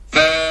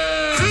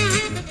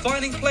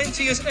shining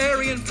plenty as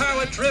Aryan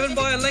Power driven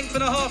by a length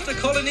and a half to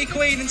Colony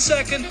Queen in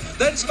second.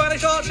 Then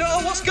Spanish Archer.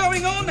 Oh, what's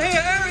going on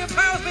here? Aryan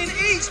Power's been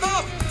eased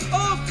off.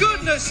 Oh,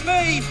 goodness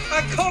me.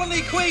 And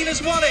Colony Queen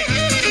has won it.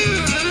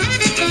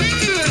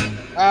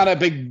 And a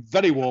big,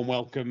 very warm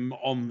welcome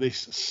on this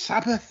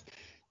Sabbath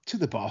to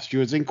the Bar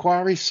Stewards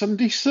Inquiry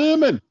Sunday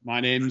Sermon.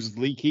 My name's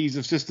Lee Keys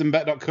of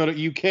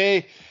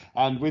systembet.co.uk,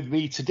 and with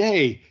me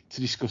today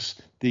to discuss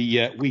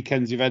the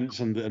weekend's events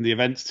and the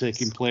events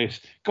taking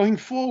place going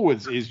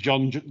forwards is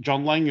John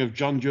Lang of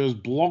John Joe's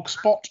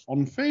Blogspot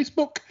on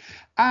Facebook,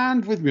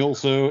 and with me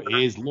also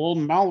is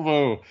Lorne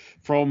Malvo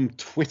from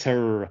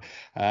Twitter.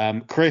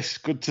 Chris,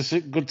 good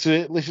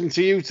to listen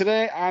to you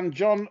today, and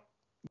John,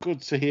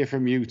 good to hear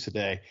from you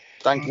today.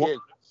 Thank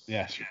you.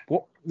 Yes.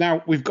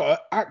 Now we've got an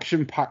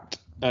action-packed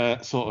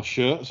sort of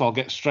shirt, so I'll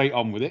get straight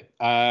on with it.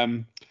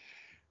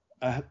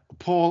 The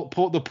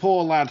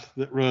poor lad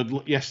that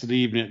rode yesterday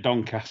evening at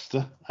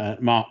Doncaster,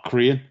 Mark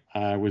Crehan,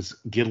 was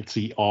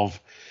guilty of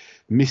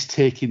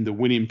mistaking the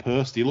winning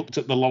purse. He looked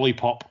at the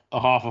lollipop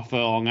a half a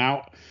furlong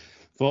out,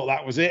 thought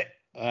that was it.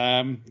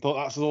 Thought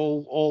that's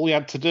all he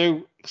had to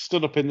do.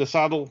 Stood up in the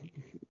saddle.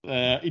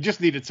 He just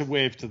needed to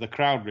wave to the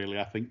crowd, really,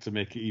 I think, to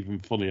make it even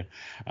funnier.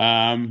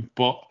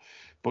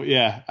 But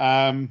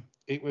yeah,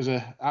 it was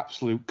an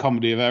absolute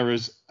comedy of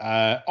errors.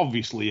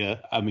 Obviously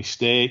a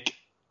mistake,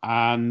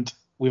 and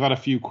we've had a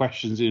few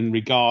questions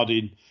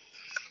regarding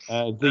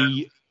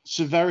the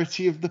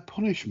severity of the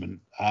punishment.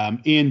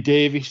 Ian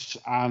Davis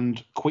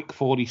and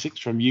Quick46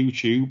 from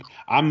YouTube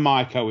and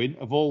Mike Owen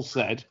have all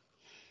said,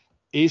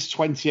 is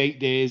 28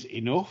 days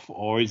enough,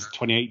 or is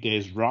 28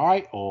 days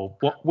right, or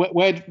what?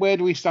 Where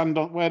do we stand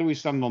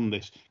on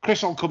this?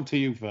 Chris, I'll come to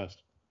you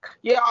first.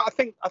 Yeah, I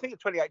think the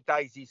 28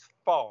 days is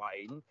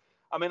fine.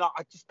 I mean,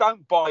 I just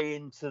don't buy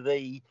into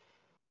the,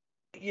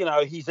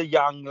 he's a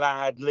young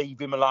lad, leave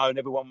him alone,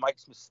 everyone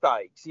makes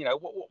mistakes.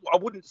 I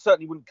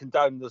certainly wouldn't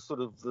condone the sort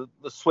of the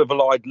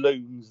swivel-eyed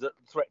loons that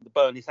threaten to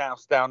burn his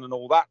house down and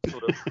all that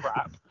sort of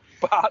crap.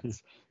 But,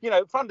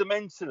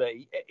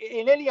 fundamentally,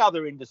 in any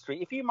other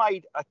industry, if you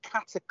made a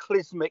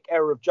cataclysmic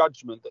error of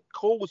judgment that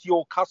caused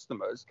your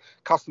customers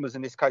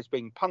in this case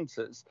being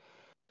punters,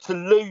 to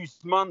lose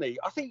money,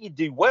 I think you'd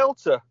do well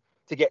to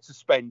get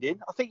suspended.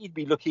 I think you'd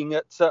be looking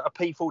at a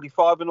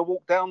P45 and a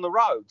walk down the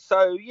road.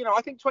 So,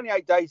 I think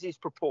 28 days is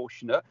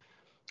proportionate.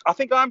 I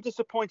think I'm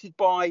disappointed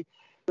by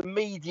the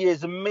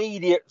media's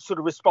immediate sort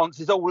of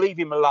responses, leave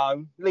him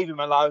alone,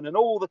 and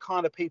all the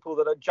kind of people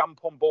that jump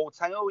on board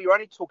saying, oh, you're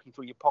only talking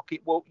through your pocket.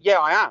 Well, yeah,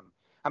 I am.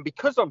 And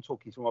because I'm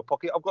talking through my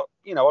pocket, I've got,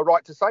 a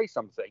right to say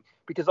something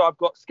because I've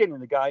got skin in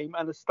the game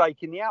and a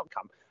stake in the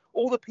outcome.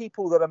 All the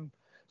people that I'm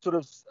sort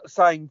of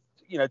saying,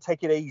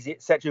 take it easy,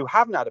 etc., who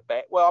haven't had a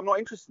bet, well, I'm not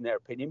interested in their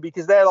opinion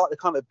because they're like the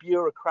kind of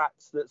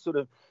bureaucrats that sort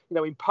of,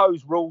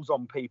 impose rules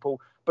on people,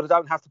 but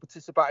don't have to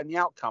participate in the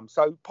outcome.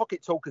 So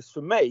pocket talkers,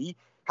 for me,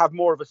 have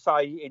more of a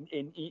say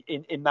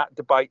in that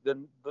debate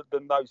than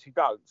those who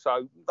don't.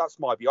 So that's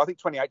my view. I think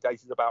 28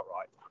 days is about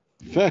right.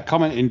 Fair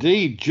comment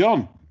indeed.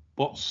 John,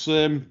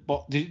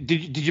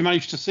 did you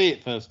manage to see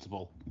it, first of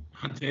all?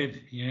 I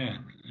did, yeah.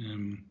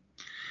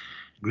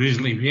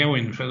 Grisly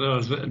viewing for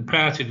those that had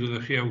parted with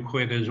a few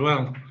quid as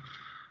well.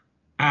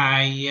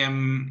 I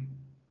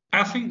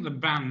think the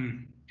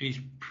ban is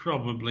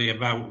probably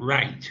about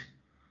right.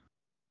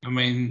 I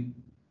mean,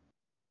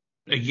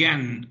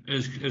 again,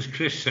 as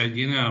Chris said,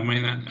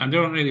 I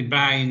don't really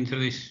buy into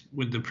this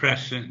with the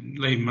press and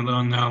leave them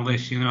alone and all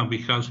this,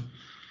 because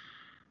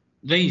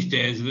these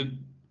days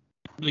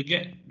they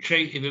get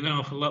treated an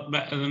awful lot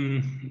better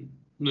than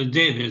they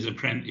did as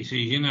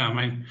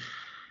apprentices,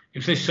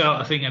 if this sort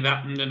of thing had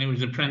happened and he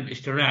was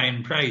apprenticed to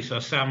Ryan Price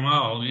or Sam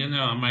Hall,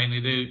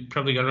 he'd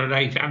probably got a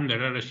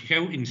right-hander or a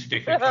shooting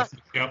stick across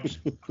the shops.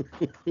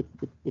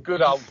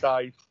 Good old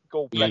days.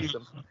 God bless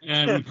them.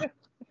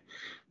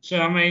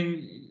 So,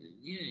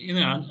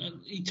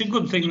 it's a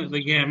good thing that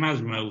the game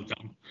has moved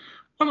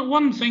on.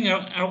 One thing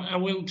I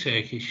will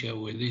take issue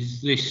with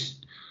is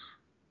this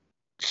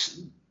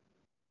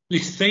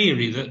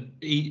theory that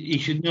he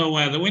should know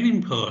where the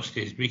winning post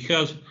is,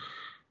 because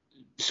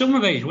some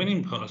of these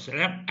winning posts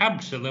are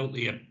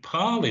absolutely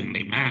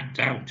appallingly marked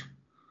out.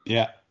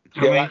 Yeah.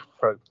 That's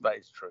true. That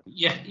is true.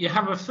 Yeah, you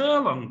have a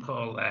furlong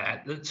pole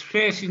there that's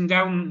facing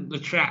down the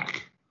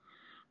track,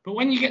 but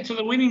when you get to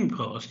the winning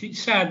post,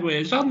 it's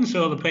sideways on,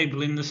 so the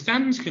people in the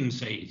stands can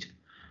see it.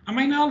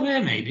 All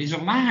they need is a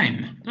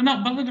line. They're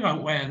not bothered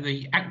about where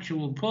the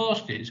actual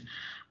post is,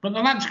 but the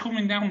lads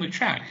coming down the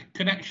track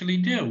could actually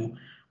do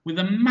with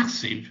a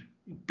massive,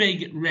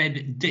 big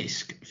red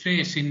disc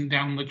facing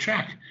down the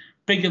track,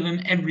 bigger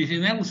than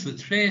everything else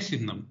that's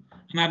facing them.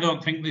 And I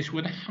don't think this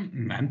would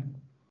happen then.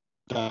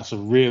 That's a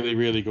really,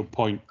 really good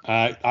point.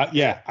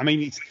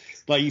 It's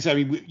like you said,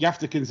 you have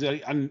to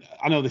consider, and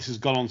I know this has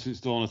gone on since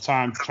dawn of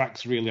time,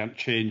 tracks really haven't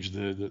changed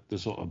the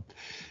sort of,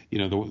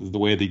 the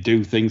way they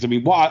do things.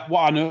 What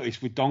I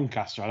noticed with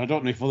Doncaster, and I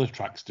don't know if other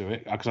tracks do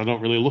it, because I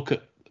don't really look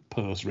at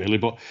purse really,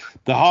 but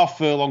the half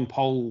furlong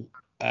pole,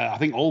 I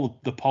think all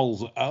the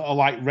poles are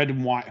like red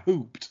and white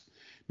hooped.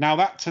 Now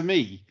that to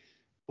me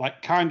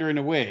like kind of in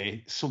a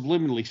way,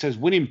 subliminally says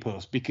winning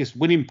post because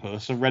winning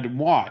posts are red and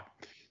white.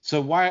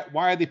 So why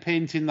are they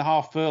painting the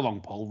half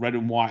furlong pole red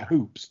and white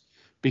hoops?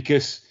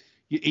 Because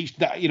each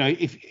that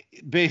if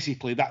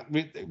basically that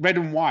red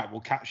and white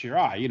will catch your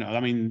eye. I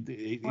mean,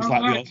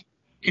 it's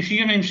if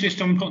you're going to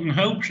insist on putting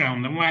hopes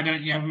around them, why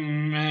don't you have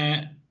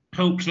them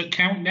hopes that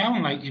count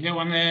down like you do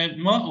on the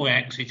motorway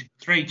exit?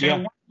 3, 2,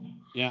 1.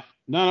 Yeah.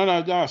 No.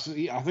 I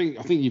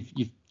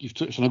think you've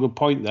touched on a good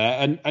point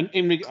there.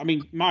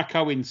 And Mike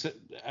Owen,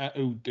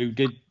 who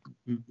did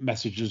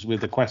message us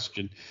with a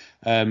question,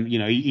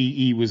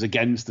 he was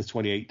against the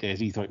 28 days.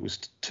 He thought it was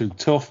too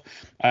tough.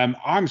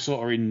 I'm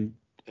sort of in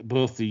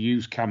both the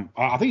use camp.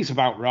 I think it's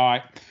about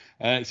right.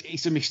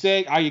 It's a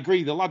mistake. I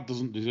agree. The lad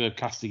doesn't deserve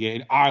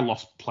castigating. I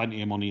lost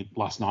plenty of money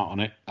last night on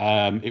it.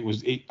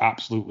 It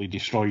absolutely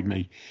destroyed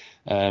me.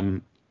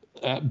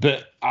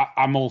 But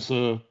I'm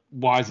also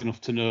wise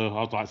enough to know,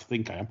 I'd like to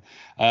think I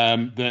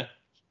am, that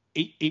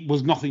it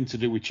was nothing to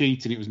do with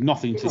cheating. It was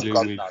nothing to do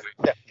with,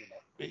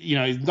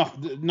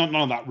 it's none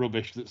of that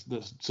rubbish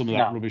that's some of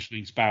that rubbish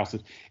being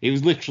spouted. It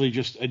was literally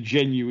just a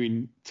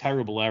genuine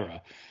terrible error.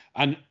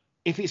 And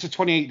if it's a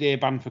 28-day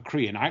ban for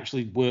Crehan, I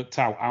actually worked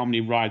out how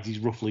many rides he's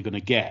roughly going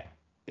to get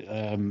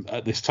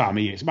at this time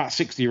of year. It's about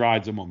 60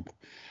 rides a month.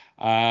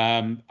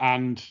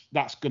 And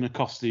that's going to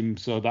cost him,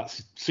 so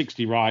that's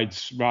 60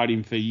 rides,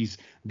 riding fees,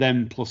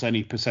 then plus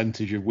any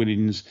percentage of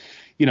winnings.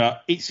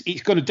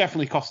 It's going to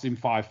definitely cost him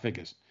 5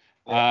 figures.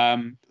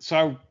 Yeah.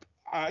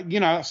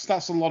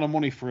 That's a lot of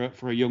money for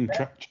a young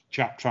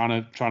chap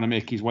trying to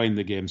make his way in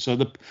the game. So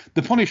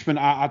the punishment,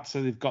 I'd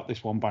say they've got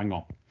this one bang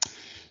on.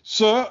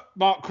 So,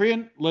 Mark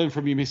Crehan, learn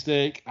from your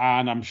mistake,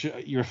 and I'm sure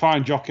you're a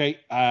fine jockey.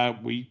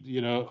 We're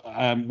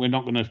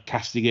not going to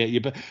castigate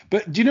you,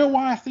 but do you know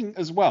why I think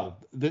as well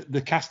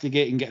the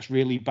castigating gets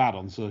really bad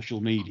on social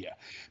media?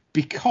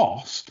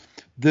 Because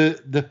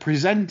the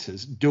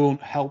presenters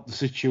don't help the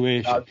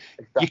situation. No,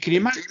 exactly. You can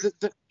imagine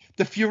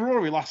the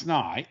furore last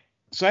night.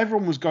 So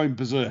everyone was going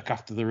berserk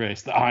after the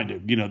race that I knew,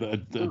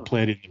 that had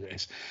played in the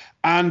race,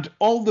 and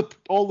all the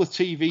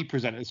TV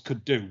presenters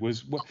could do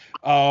was,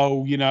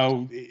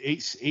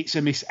 it's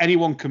a miss.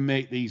 Anyone can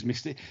make these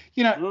mistakes.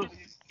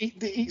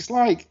 It's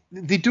like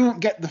they don't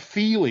get the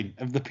feeling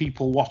of the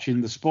people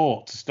watching the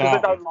sport to start.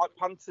 Because they don't like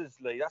punters,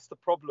 Lee. That's the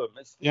problem.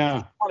 It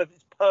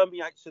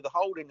permeates through the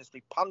whole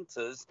industry.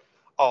 Punters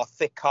are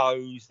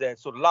thickos. They're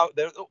sort of low.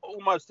 They're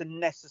almost a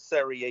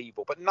necessary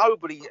evil. But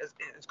nobody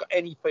has got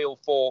any feel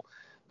for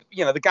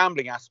the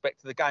gambling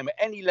aspect of the game at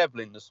any level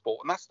in the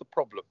sport, and that's the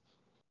problem.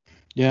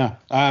 Yeah,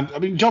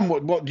 John,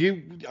 what do you?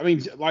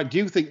 Do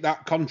you think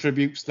that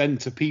contributes then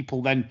to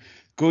people then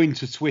going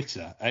to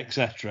Twitter,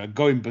 etc.,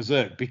 going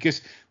berserk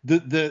because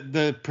the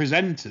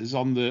presenters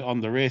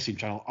on the racing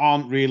channel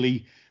aren't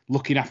really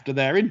looking after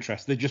their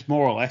interests? They're just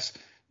more or less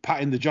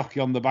patting the jockey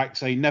on the back,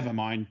 saying, "Never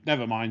mind,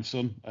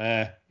 son.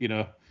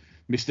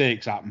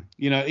 Mistakes happen."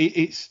 Do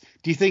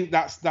you think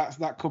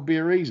that could be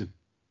a reason?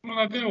 Well,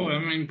 I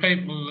do.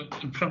 People are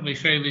probably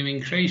feeling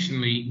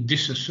increasingly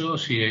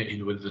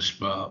disassociated with the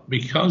sport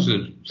because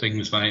of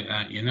things like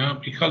that,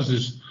 because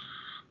there's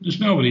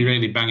nobody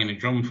really banging a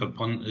drum for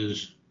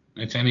punters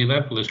at any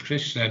level, as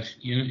Chris said,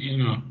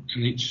 and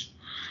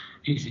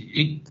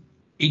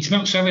it's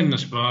not selling the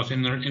sport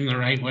in the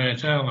right way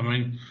at all.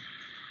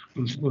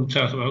 We'll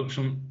talk about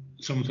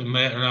something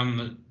later on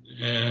that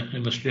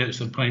illustrates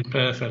the point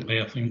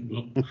perfectly, I think.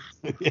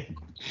 But,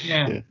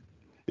 yeah.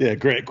 Yeah,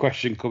 great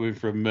question coming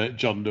from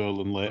John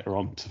Nolan later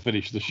on to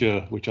finish the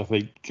show, which I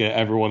think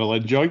everyone will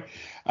enjoy.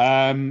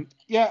 Summed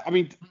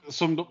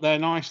up there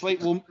nicely.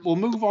 We'll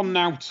move on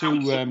now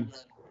to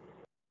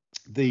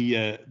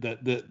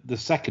the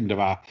second of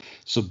our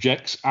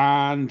subjects,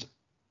 and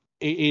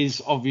it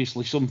is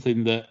obviously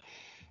something that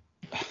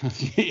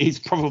is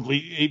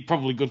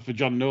probably good for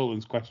John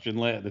Nolan's question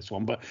later. This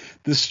one, but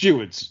the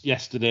stewards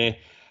yesterday.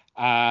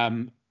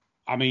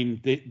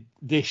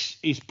 This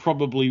is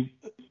probably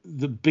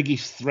the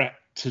biggest threat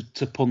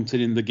to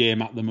punting in the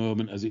game at the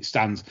moment as it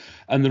stands.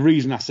 And the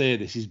reason I say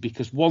this is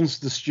because once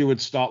the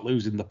stewards start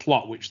losing the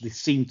plot, which they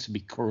seem to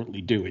be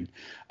currently doing,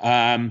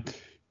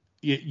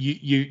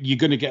 you're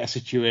going to get a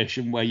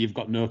situation where you've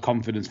got no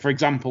confidence. For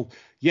example,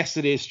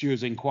 yesterday's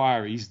stewards'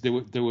 inquiries,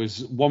 there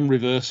was one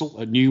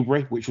reversal at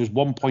Newbury, which was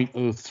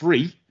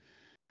 1.03.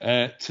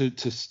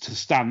 To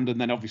stand,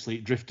 and then obviously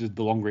it drifted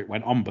the longer it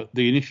went on, but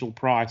the initial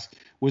price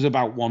was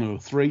about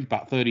 103,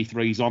 about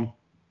 33s on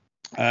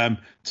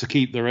to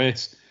keep the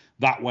race.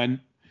 That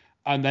went,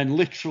 and then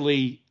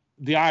literally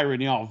the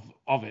irony of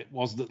it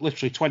was that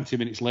literally 20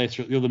 minutes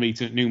later at the other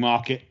meeting at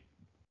Newmarket,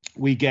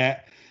 we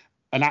get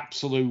an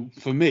absolute,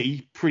 for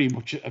me, pretty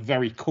much a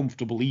very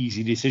comfortable,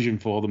 easy decision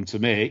for them to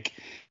make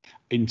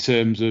in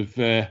terms of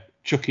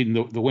chucking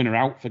the winner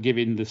out for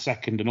giving the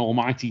second an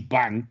almighty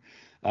bang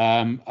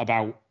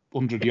about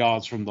 100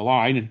 yards from the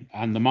line,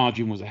 and the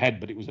margin was ahead,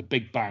 but it was a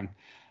big bang,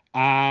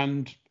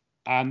 and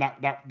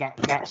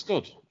that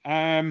stood.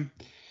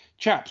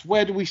 Chaps,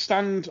 where do we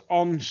stand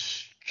on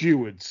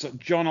stewards?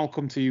 John, I'll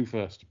come to you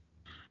first.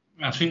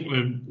 I think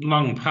we're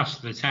long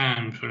past the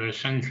time for a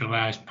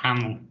centralised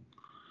panel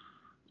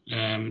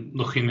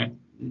looking at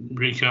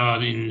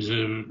recordings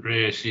of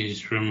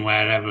races from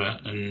wherever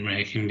and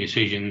making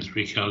decisions,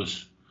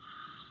 because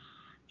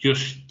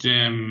just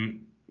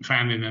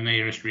finding the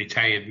nearest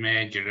retired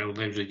major who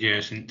lives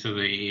adjacent to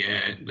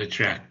the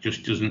track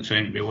just doesn't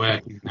seem to be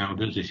working now,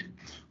 does it?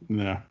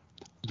 No.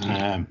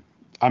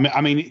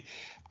 I mean,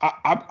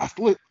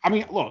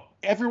 look,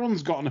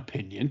 everyone's got an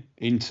opinion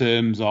in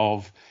terms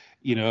of,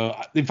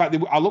 in fact,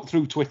 I looked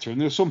through Twitter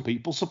and there are some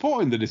people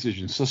supporting the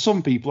decision. So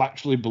some people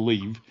actually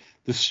believe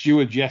the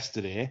stewards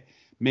yesterday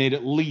made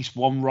at least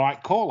one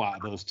right call out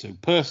of those two.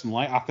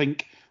 Personally, I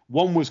think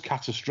one was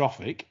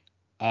catastrophic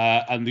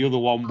and the other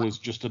one was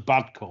just a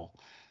bad call.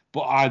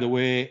 But either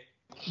way,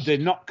 they're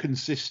not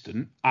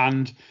consistent,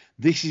 and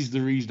this is the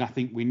reason I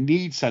think we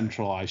need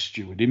centralised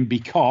stewarding,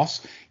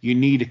 because you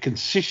need a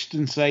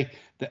consistency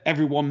that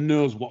everyone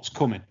knows what's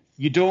coming.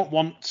 You don't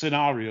want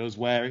scenarios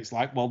where it's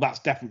like, well, that's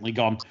definitely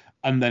gone,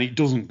 and then it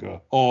doesn't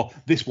go, or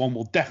this one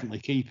will definitely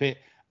keep it,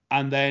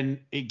 and then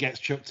it gets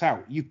chucked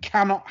out. You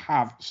cannot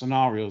have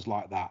scenarios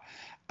like that.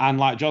 And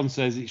like John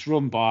says, it's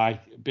run by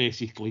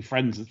basically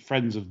friends of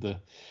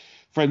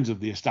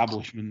the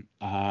establishment,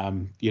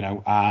 and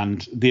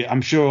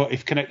I'm sure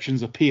if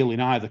connections appeal in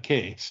either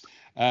case,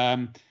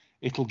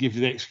 it'll give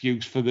you the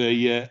excuse for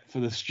the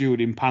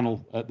stewarding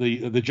panel at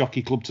the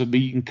jockey club to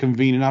meet and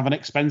convene and have an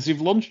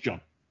expensive lunch, John.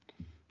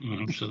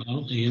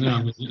 Absolutely,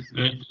 they're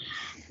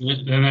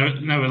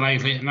never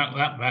likely to knock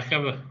that back,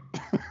 ever.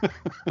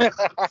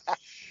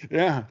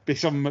 Yeah, be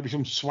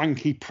some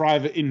swanky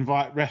private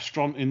invite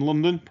restaurant in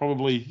London,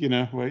 probably,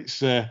 where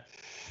it's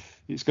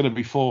going to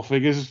be 4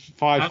 figures,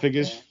 5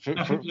 figures.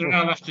 I think they'll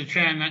have to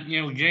try that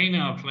new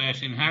Gino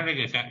place in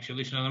Harrogate,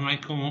 actually, so they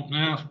might come up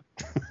now.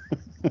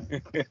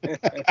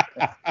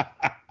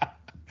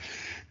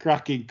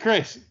 Cracking.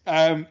 Chris,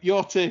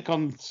 your take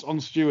on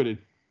stewarding?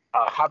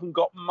 I haven't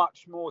got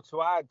much more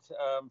to add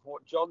for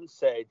what John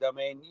said. I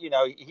mean, you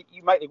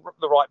make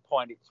the right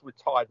point. It's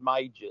retired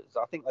majors.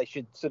 I think they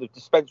should sort of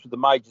dispense with the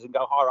majors and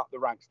go higher up the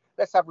ranks.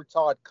 Let's have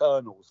retired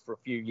colonels for a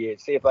few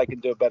years, see if they can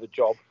do a better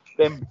job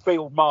than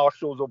field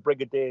marshals or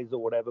brigadiers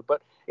or whatever.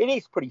 But it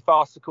is pretty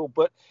farcical.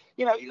 But,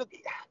 look,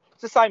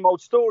 it's the same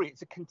old story.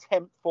 It's a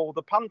contempt for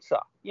the punter.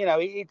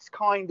 It's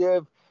kind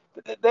of,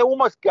 they're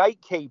almost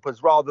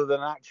gatekeepers rather than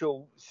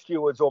actual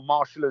stewards or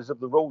marshallers of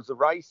the rules of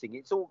racing.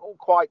 It's all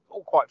quite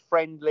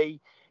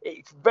friendly.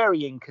 It's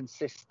very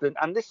inconsistent,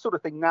 and this sort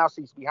of thing now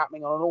seems to be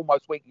happening on an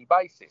almost weekly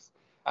basis.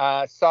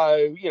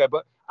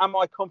 But am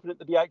I confident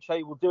the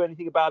BHA will do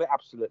anything about it?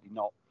 Absolutely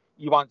not.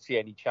 You won't see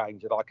any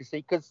change that I can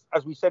see, because,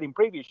 as we said in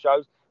previous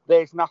shows,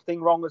 there's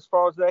nothing wrong as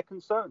far as they're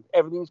concerned.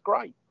 Everything's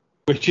great.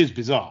 Which is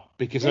bizarre,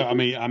 because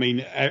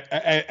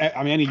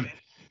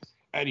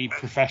any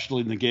professional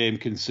in the game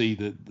can see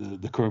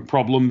the current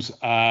problems.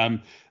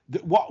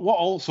 What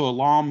also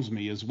alarms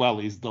me as well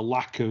is the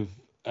lack of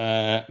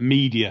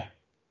media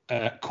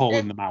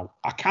calling them out.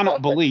 I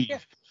cannot believe. Yeah.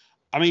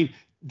 I mean,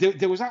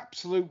 there was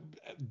absolute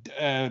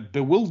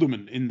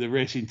bewilderment in the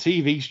racing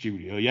TV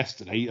studio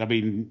yesterday. I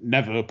mean,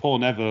 Paul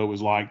Never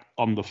was like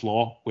on the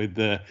floor with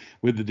the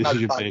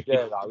decision making.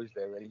 Yeah, that was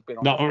there really.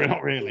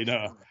 Not really,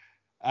 no.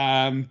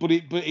 But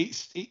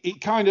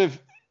it kind of,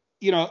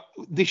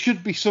 there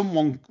should be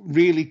someone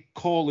really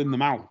calling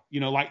them out,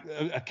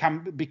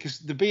 because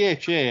the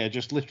BHA are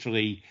just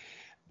literally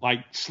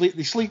like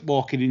they're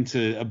sleepwalking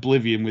into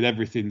oblivion with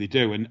everything they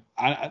do, and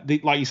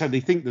like you said, they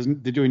think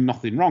they're doing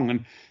nothing wrong,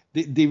 and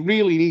they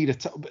really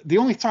need the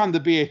only time the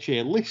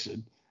BHA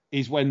listen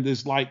is when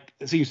there's it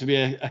seems to be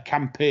a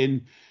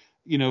campaign,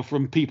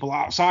 from people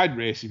outside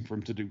racing for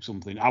them to do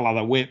something, a la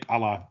the whip, a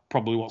la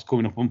probably what's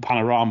coming up on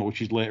Panorama,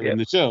 which is later in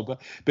the show. But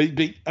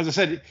as I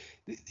said,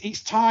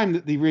 it's time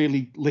that they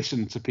really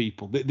listen to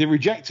people. They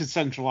rejected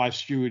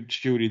centralised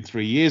stewarding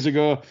 3 years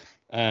ago,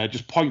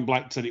 just point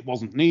blank said it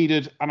wasn't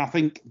needed, and I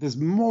think there's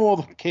more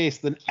the case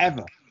than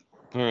ever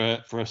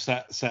for a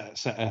set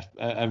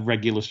of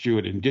regular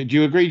stewarding. Do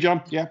you agree,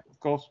 John? Yeah, of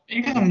course.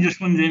 Yeah, I'm just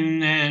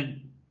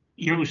wondering.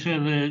 You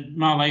said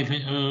more likely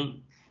to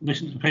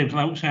listen to people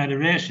outside of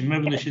racing.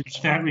 Maybe they should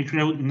start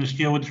recruiting the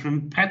stewards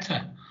from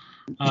PETA.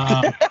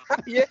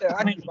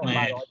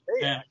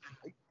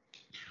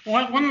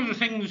 One of the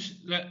things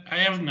that I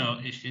have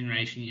noticed in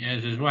recent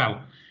years as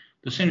well,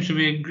 there seems to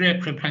be a great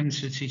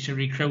propensity to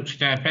recruit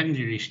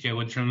stipendiary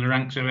stewards from the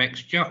ranks of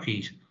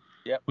ex-jockeys,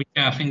 which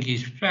I think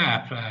is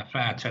far, far,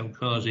 far too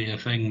cosy a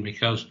thing,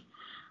 because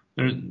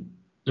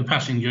they're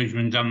passing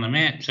judgment on the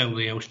mates who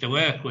they used to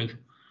work with,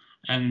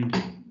 and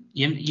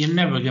you're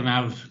never going to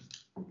have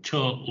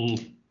total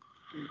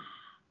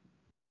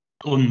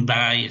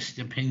unbiased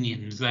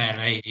opinions there,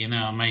 eh?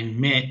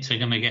 Mates are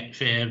going to get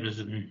favours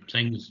and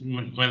things,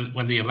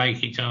 whether you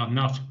like it or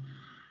not,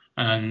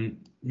 and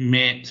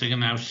mates are going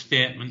to have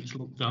statements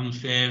looked on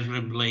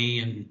favourably,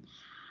 and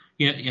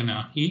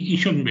you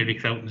shouldn't be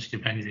recruiting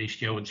stipendiary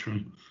stewards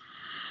from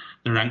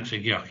the ranks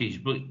of jockeys.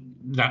 But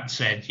that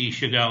said, you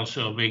should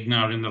also be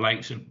ignoring the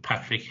likes of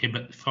Patrick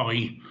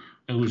Hibbert-Foy,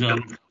 whose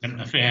own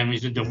fame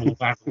is a double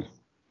barrel.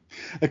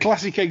 A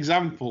classic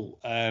example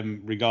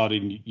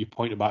regarding your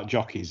point about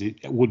jockeys,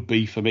 it would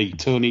be for me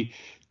Tony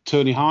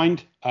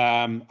Hind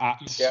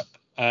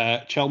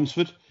at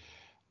Chelmsford,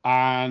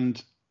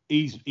 and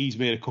he's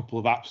made a couple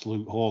of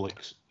absolute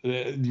haulics.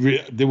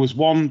 There was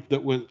one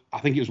that was, I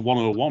think it was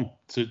 101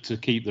 to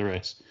keep the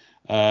race,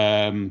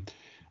 and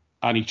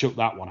he chucked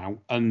that one out.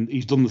 And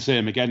he's done the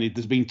same again.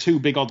 There's been 2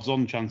 big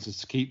odds-on chances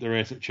to keep the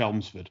race at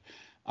Chelmsford,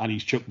 and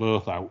he's chucked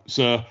both out.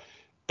 So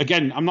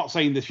again, I'm not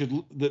saying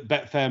that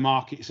Betfair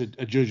Market's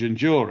a judge and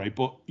jury,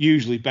 but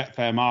usually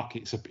Betfair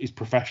Markets is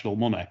professional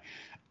money,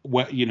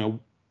 where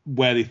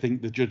they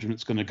think the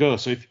judgment's going to go.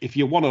 So if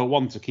you're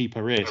 101 to keep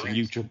a race and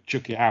you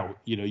chuck it out,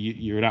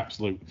 you're an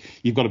absolute.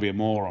 You've got to be a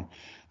moron.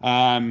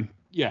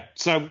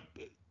 So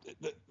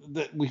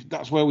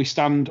that's where we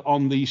stand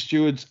on the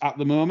stewards at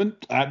the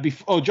moment.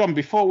 John,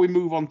 before we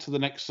move on to the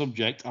next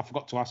subject, I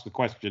forgot to ask a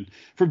question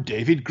from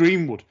David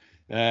Greenwood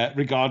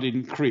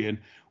regarding Crehan.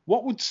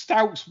 What would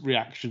Stout's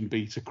reaction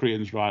be to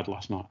Crehan's ride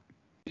last night?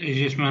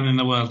 Easiest man in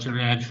the world to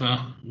ride for.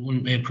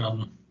 Wouldn't be a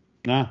problem.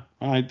 No,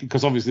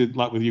 because obviously,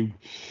 like with you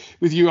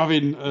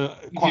having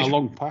quite a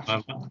long pass.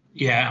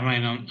 Yeah, I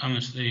mean,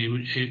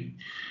 honestly,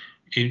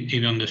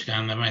 he'd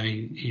understand. I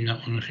mean, he's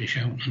not one to fish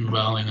out and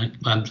bowling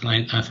at lads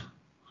like that.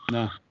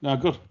 No,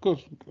 good.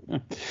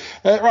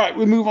 Right,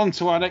 we move on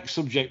to our next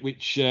subject,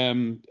 which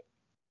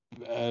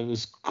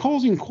was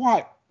causing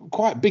quite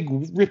big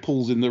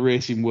ripples in the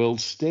racing world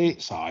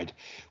stateside,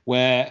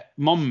 where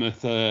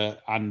Monmouth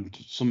and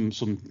some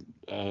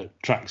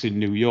tracks in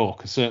New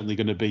York are certainly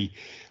going to be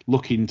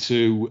looking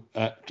to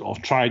or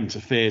trying to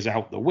phase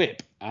out the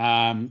whip.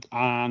 And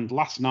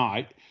last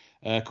night,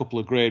 a couple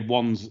of Grade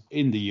 1s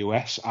in the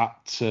US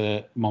at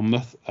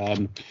Monmouth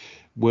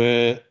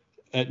were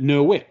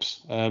no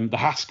whips. The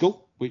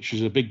Haskell, which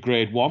was a big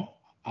Grade 1,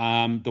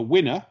 the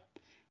winner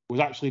was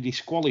actually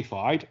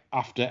disqualified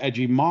after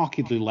edging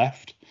markedly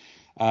left.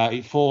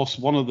 It forced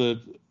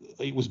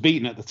it was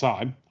beaten at the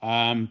time,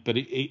 but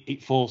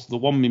it forced the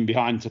one in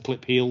behind to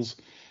clip heels,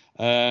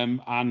 and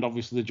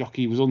obviously the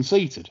jockey was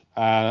unseated.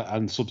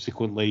 And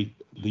subsequently,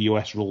 the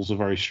US rules are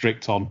very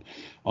strict on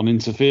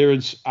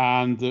interference,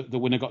 and the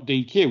winner got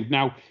DQ'd.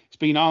 Now, it's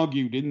been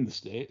argued in the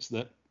States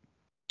that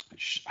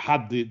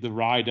had the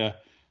rider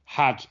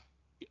had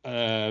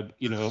to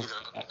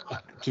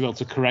be able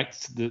to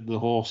correct the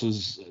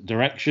horse's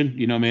direction,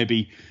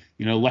 maybe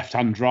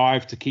left-hand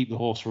drive to keep the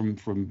horse from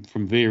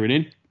veering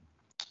in,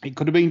 it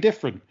could have been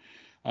different.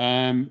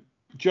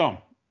 John,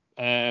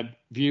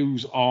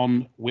 views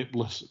on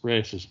whipless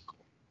races?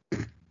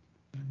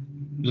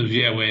 The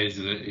view is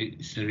that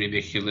it's a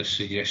ridiculous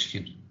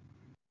suggestion.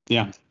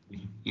 Yeah.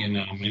 I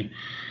mean,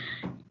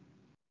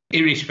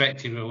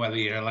 irrespective of whether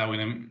you're allowing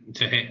them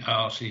to hit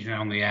horses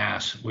around the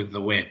arse with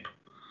the whip,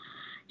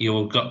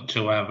 you've got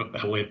to have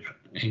a whip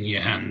in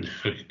your hand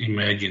for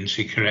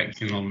emergency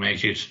correctional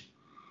measures.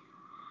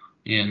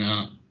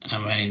 I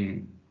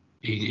mean,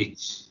 it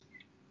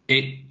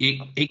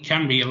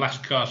can be your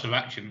last course of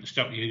action to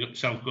stop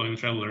yourself going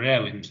through the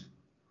railings.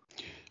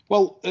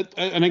 Well,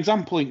 an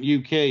example in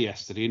UK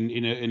yesterday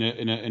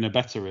in a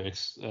better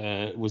race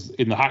was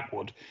in the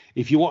Hackwood.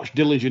 If you watch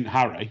Diligent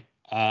Harry,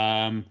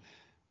 that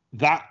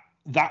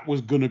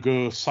was going to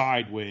go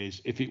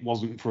sideways if it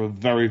wasn't for a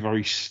very,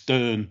 very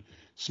stern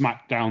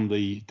smack down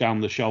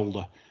the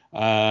shoulder.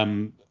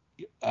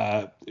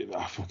 I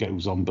forget who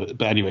was on,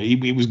 but anyway,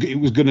 it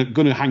was going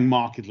to hang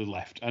markedly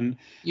left. And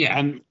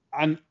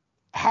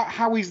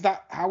how is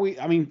that?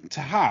 I mean, to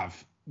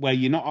have where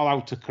you're not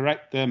allowed to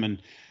correct them,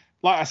 and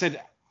like I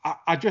said,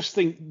 I just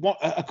think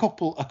a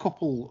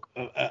couple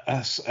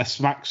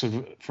smacks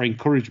for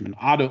encouragement.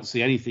 I don't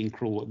see anything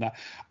cruel at that.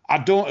 I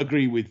don't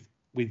agree with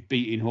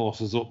beating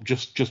horses up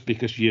just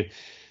because you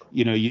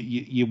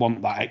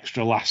want that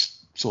extra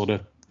last sort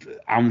of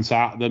ounce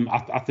out of them.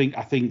 I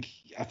think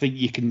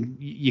you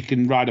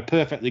can ride a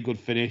perfectly good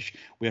finish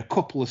with a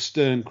couple of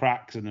stern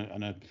cracks and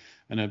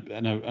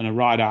a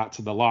ride out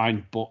to the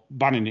line, but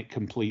banning it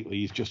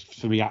completely is just,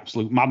 for me,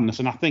 absolute madness.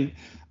 And I think,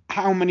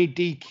 how many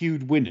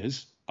DQ'd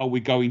winners are we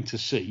going to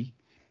see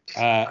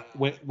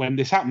when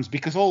this happens?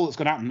 Because all that's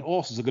going to happen,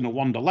 horses are going to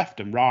wander left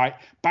and right,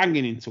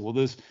 banging into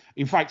others.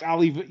 In fact,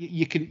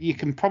 you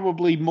can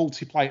probably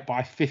multiply it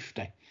by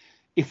 50.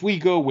 If we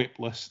go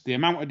whipless, the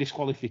amount of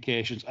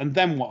disqualifications, and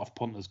then what have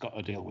punters got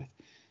to deal with?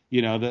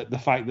 The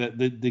fact that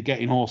they're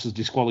getting horses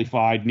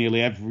disqualified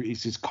nearly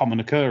it's common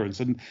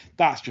occurrence, and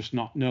that's just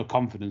no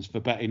confidence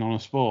for betting on a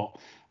sport.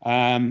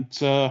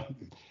 So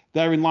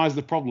therein lies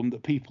the problem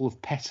that people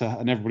of PETA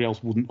and everybody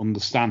else wouldn't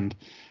understand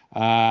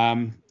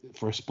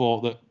for a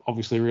sport that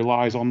obviously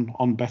relies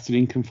on betting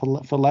income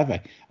for levy.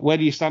 Where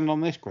do you stand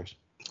on this, Chris?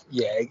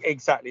 Yeah,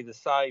 exactly the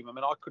same. I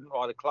mean, I couldn't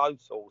ride a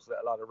clothes horse,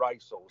 let alone a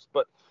race horse.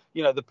 But,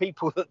 the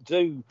people that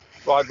do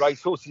ride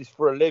race horses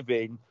for a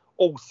living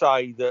all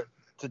say that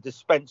to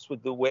dispense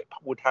with the whip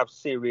would have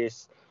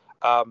serious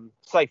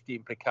safety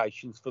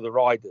implications for the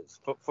riders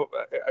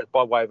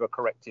by way of a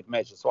corrective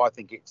measure. So I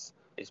think it's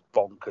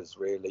bonkers,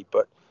 really.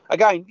 But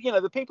again,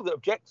 the people that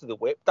object to the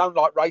whip don't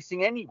like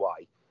racing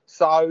anyway.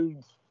 So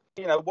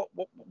You know,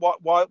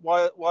 why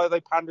are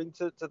they pandering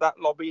to that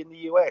lobby in the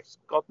US?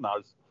 God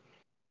knows.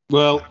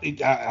 Well,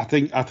 I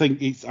think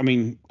it's. I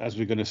mean, as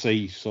we're going to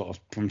see, sort of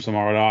from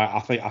tomorrow night,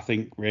 I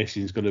think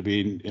racing's going to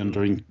be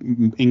under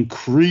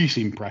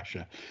increasing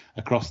pressure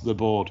across the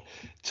board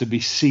to be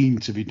seen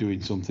to be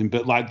doing something.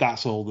 But like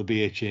that's all the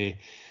BHA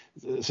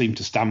seem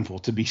to stand for,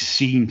 to be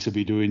seen to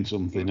be doing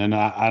something, and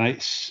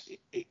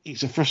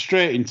it's a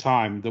frustrating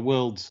time. The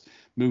world's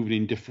moving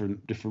in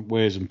different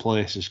ways and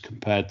places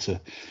compared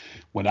to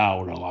when I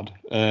were a lad.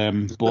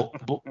 But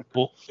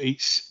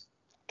it's.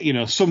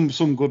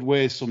 Some good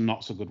ways, some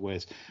not so good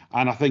ways.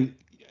 And I think,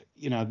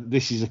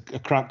 this is a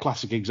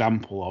classic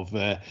example of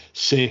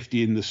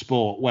safety in the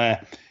sport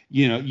where,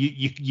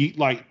 you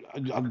like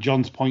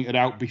John's pointed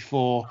out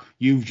before,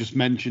 you've just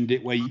mentioned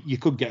it, where you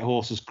could get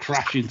horses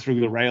crashing through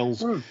the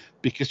rails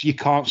because you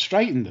can't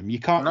straighten them. You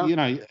can't,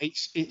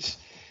 it's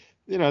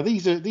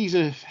these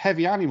are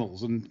heavy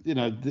animals, and,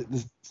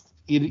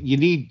 you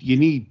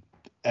need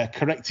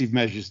corrective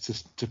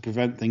measures to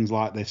prevent things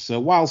like this. So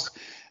whilst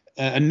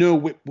a no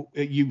whip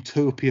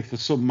utopia for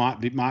some might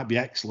be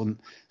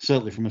excellent,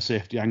 certainly from a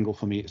safety angle,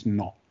 for me it's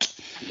not.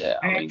 Yeah,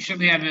 I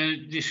actually had a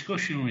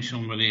discussion with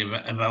somebody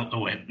about the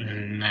whip,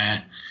 and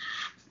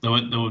they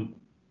were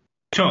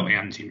totally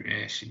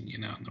anti-racing, they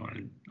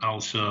were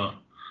also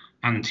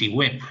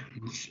anti-whip,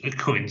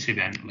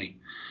 coincidentally.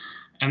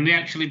 And they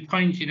actually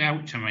pointed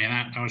out to me,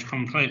 and I was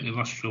completely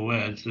lost for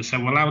words. They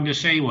said, well, how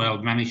does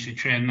SeaWorld manage to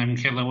train them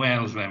killer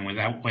whales then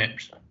without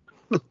whips?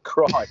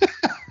 Christ.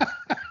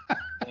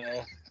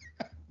 Yeah.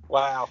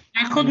 Wow.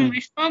 I couldn't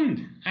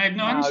respond. I had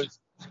no answer.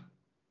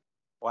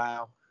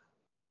 Wow.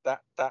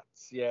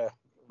 That's, yeah.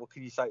 What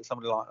can you say to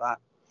somebody like that?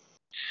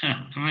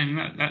 Yeah, I mean,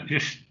 I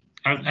just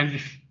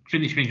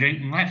finished my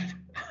drink and left.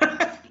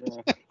 Yeah.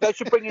 They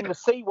should bring in the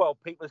SeaWorld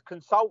people as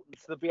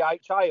consultants to the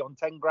BHA on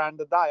 10 grand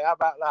a day. How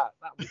about that?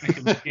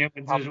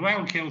 As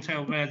well, kill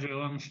 2 birds with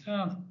one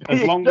stone.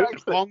 As long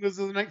as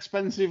there's an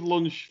expensive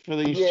lunch for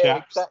these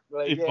chaps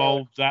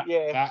involved,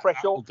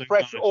 fresh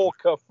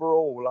orca for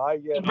all, eh?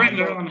 Yeah, they bring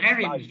their own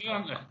herrings,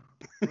 don't they?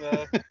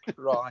 Yeah,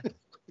 right.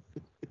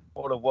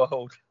 What a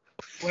world.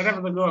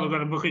 Wherever they go, they've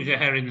got a bucket of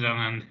herrings on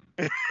hand.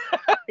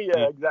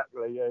 Yeah,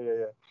 exactly.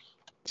 Yeah.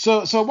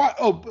 So what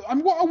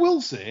I will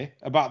say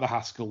about the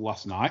Haskell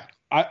last night,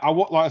 I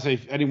like I say,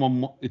 if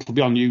anyone, it'll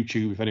be on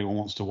YouTube if anyone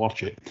wants to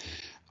watch it.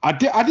 I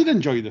did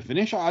enjoy the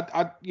finish.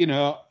 To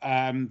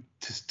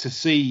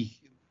see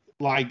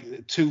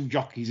like 2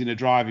 jockeys in a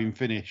driving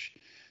finish,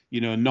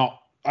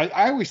 not.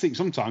 I always think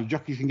sometimes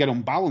jockeys can get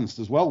unbalanced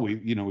as well.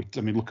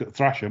 Look at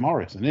Thrasher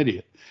Morris, an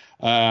idiot.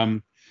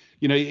 But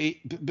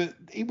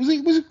it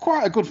was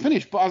quite a good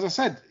finish. But as I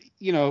said,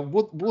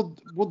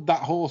 would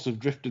that horse have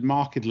drifted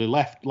markedly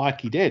left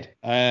like he did?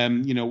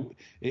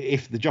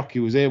 If the jockey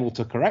was able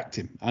to correct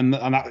him, and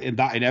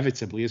that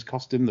inevitably has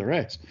cost him the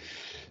race.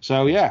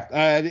 So yeah,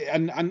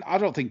 and I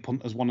don't think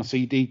punters want to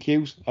see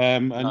DQs.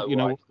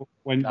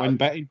 When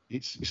betting,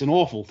 it's an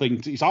awful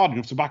thing. It's hard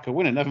enough to back a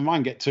winner, never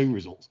mind get 2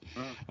 results.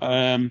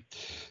 So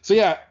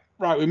yeah,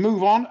 right, we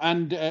move on,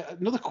 and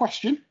another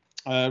question.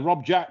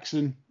 Rob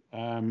Jackson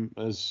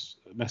has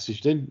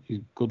messaged in. He's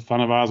a good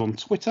fan of ours on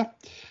Twitter,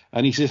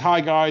 and he says, "Hi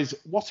guys,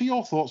 what are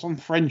your thoughts on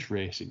French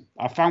racing?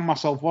 I found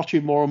myself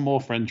watching more and more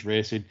French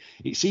racing.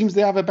 It seems they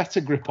have a better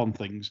grip on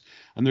things,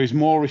 and there is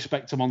more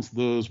respect amongst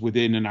those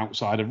within and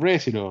outside of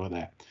racing over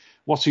there.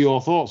 What are your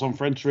thoughts on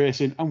French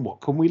racing, and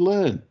what can we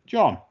learn?"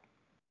 John?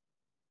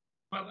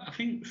 Well, I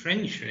think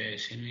French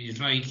racing is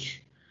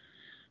like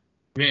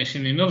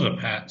racing in other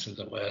parts of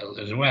the world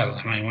as well.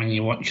 I mean, when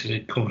you watch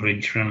the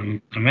coverage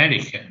from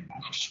America,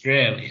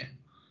 Australia,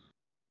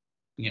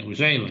 New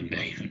Zealand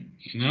even,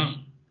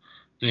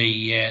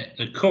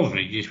 the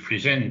coverage is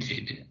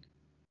presented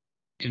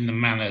in the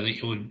manner that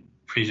you would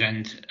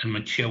present a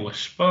mature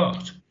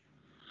sport.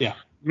 Yeah.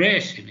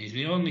 Racing is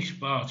the only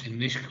sport in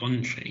this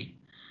country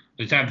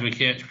that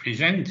advocates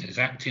presenters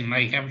acting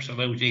like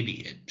absolute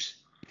idiots.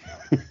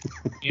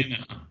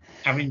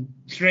 Having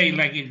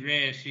 3-legged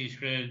races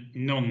for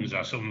nuns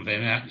or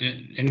something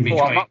in between.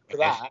 I'm up for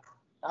that.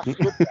 That's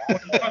good.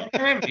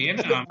 Whatever, me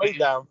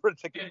down for a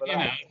ticket for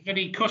that.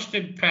 Very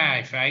custard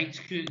pie fights.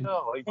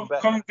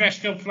 Come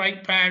dressed up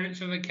like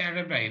Pirates of the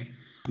Caribbean.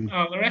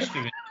 All the rest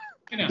of it.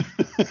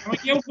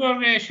 You'll go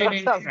racing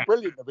that sounds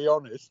brilliant, to be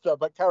honest.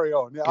 But carry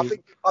on. Yeah, I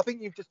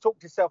think you've just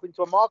talked yourself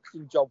into a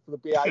marketing job for the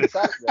BHA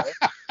there.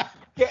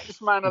 Get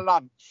this man a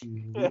lunch.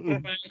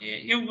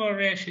 You'll go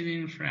racing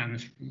in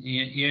France.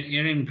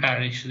 You're in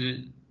Paris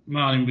the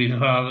morning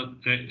before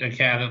the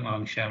car at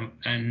Longchamp,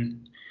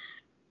 and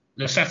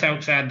they're sat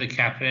outside the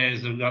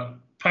cafes. They've got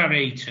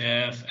Paris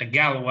turf, a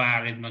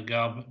Galois in the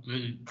gob.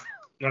 They've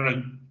got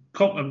a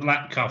cup of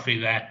black coffee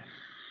there.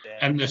 Yeah,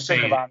 and they're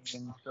serious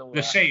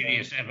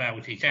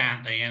about it,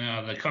 aren't they?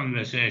 The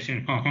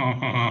conversation,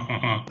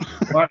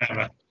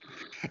 whatever.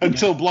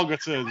 Until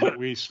Blogger turns up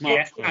with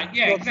smartphone.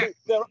 Yeah, exactly.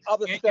 There are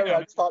other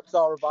stereotypes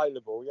are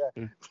available, yeah.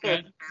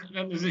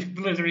 There was this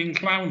blithering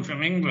clown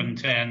from England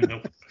turned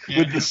up.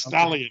 With the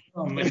stallion.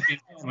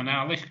 And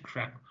all this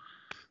crap.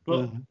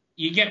 But,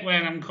 you get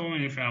where I'm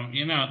coming from.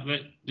 You know,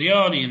 the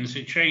audience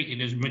are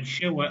treated as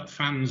mature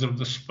fans of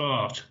the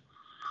sport,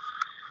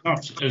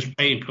 not as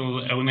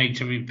people who need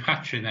to be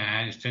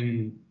patronised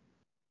and,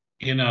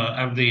 you know,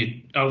 have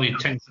all the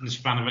attention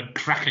span of a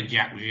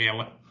crackerjack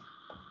viewer.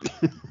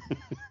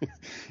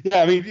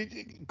 Yeah, I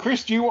mean,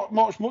 Chris, do you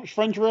watch much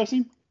French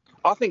racing?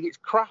 I think it's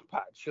crap,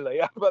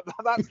 actually, but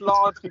that's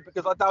largely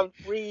because I don't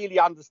really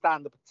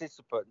understand the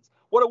participants.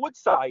 What I would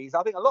say is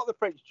I think a lot of the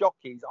French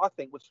jockeys, I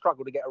think, would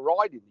struggle to get a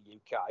ride in the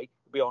UK,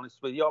 to be honest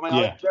with you. I mean,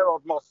 I think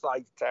Gerard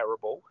Mossay's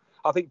terrible.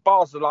 I think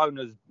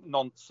Barcelona's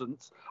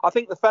nonsense. I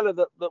think the fella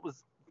that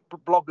was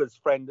Blogger's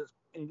friend that's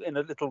in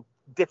a little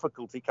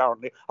difficulty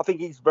currently, I think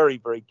he's very,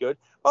 very good.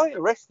 I think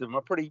the rest of them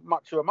are pretty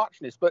much of a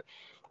muchness. But,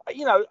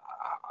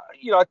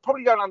 I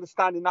probably don't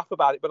understand enough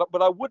about it,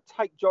 but I would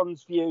take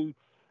John's view.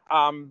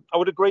 I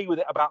would agree with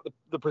it about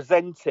the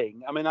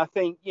presenting. I mean, I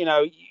think,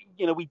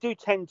 we do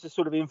tend to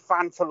sort of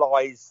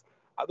infantilize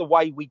the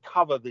way we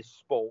cover this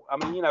sport. I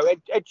mean,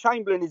 Ed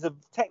Chamberlain is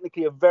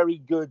technically a very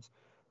good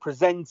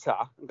presenter.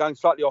 I'm going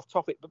slightly off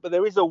topic, but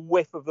there is a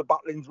whiff of the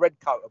Butlins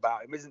Redcoat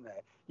about him, isn't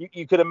there?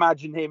 You could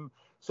imagine him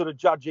sort of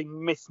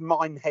judging Miss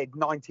Minehead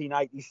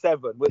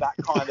 1987 with that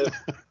kind of...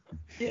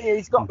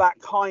 He's got that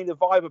kind of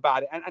vibe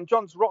about it. And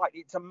John's right.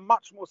 It's a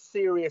much more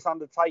serious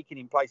undertaking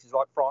in places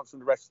like France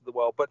and the rest of the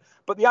world. But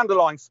the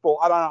underlying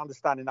sport, I don't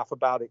understand enough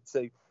about it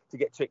to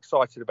get too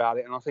excited about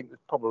it. And I think there's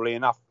probably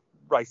enough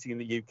racing in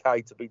the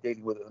UK to be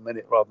dealing with at the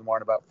minute rather than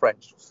worrying about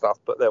French stuff.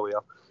 But there we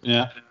are.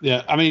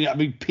 Yeah. I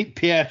mean,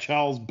 Pierre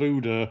Charles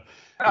Boudin,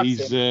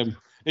 he's been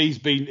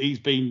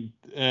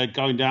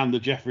going down the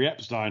Jeffrey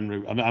Epstein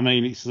route. I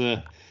mean, it's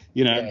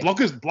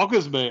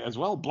bloggers mate as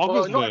well.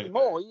 Bloggers not mate.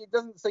 Anymore. He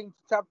doesn't seem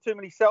to have too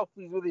many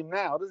selfies with him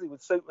now, does he?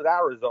 With suit with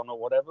arrows on or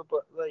whatever.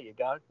 But there you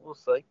go. We'll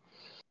see.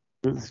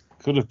 It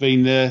could have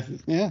been,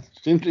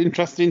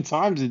 interesting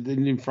times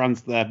in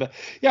France there. But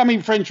yeah, I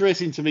mean, French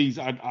racing to me,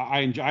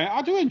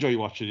 I do enjoy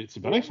watching it. To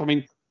be honest, I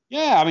mean,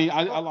 I like.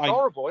 It's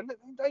horrible, and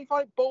they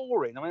find it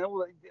boring. I mean,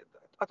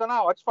 I don't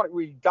know. I just find it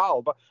really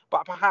dull. But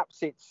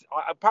perhaps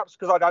perhaps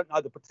because I don't know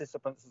the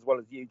participants as well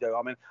as you do.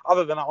 I mean,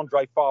 other than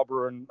Andre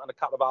Fabre and a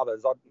couple of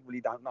others, I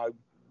really don't know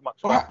much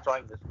about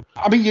trainers.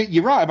 I mean,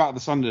 you're right about the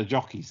standard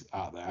jockeys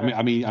out there. Yeah.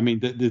 I mean,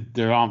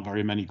 there aren't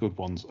very many good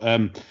ones.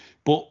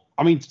 But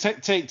I mean,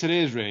 take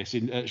today's race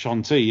in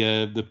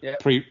Chantilly,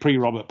 pre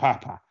Robert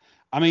Papa.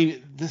 I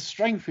mean, the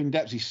strength in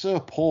depth is so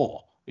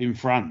poor in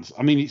France.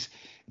 I mean, it's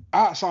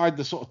outside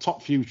the sort of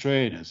top few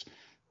trainers.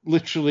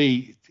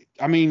 Literally,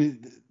 I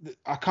mean,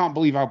 I can't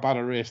believe how bad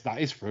a race that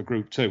is for a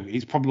Group 2.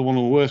 It's probably one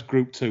of the worst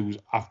Group 2s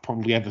I've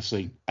probably ever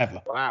seen,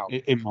 ever. Wow.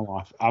 In my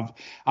life.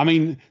 I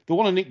mean, the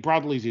one of Nick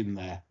Bradley's in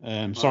there.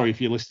 Sorry if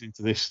you're listening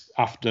to this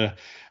after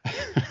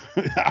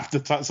but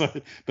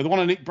the one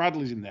of Nick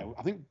Bradley's in there,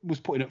 I think was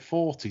putting at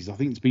 40s. I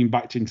think it's been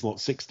backed into like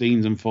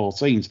 16s and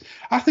 14s.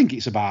 I think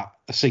it's about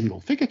a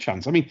single figure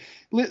chance. I mean,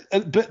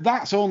 but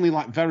that's only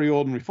like very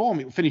ordinary form.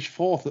 It finished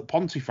 4th at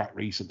Pontefract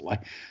recently.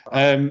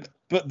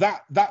 But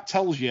that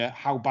tells you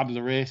how bad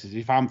the race is.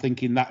 If I'm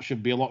thinking that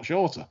should be a lot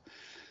shorter.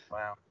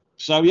 Wow.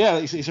 So yeah,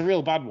 it's a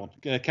real bad one.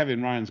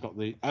 Kevin Ryan's got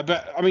the.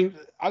 But I mean,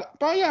 I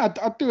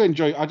do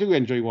enjoy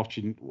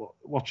watching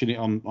it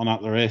on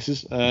At the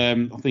Races. I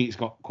think it's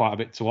got quite a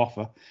bit to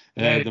offer.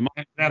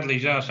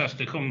 Bradley's ass has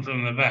to come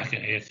from the back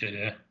at you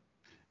today.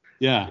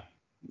 Yeah.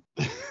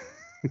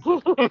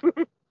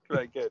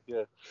 Very good.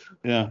 Yeah.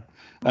 Yeah.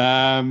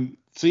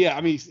 So yeah,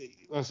 I mean,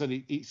 like I said,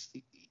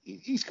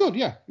 he's good.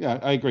 Yeah,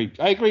 I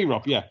agree,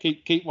 Rob. Yeah,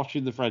 keep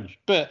watching the French.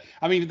 But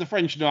I mean, the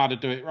French know how to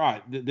do it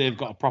right. They've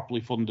got a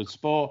properly funded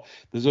sport.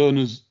 There's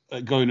owners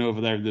going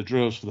over there in the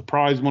droves for the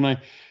prize money.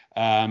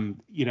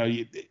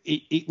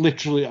 It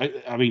literally.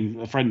 I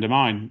mean, a friend of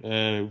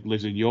mine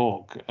lives in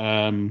York.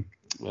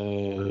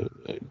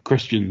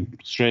 Christian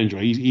Stranger.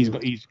 He's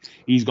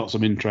got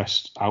some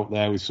interest out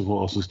there with some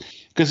horses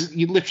because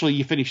you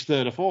finish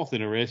 3rd or 4th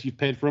in a race. You've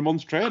paid for a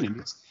month's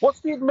training.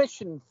 What's the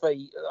admission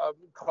fee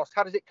cost?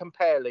 How does it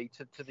compare, Lee,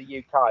 to the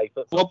UK?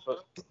 For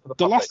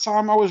the last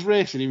time I was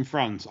racing in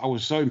France, I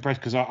was so impressed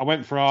because I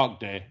went for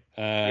Arc Day.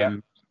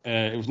 It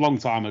was a long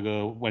time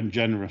ago when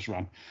Generous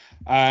ran,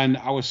 and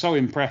I was so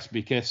impressed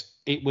because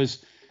it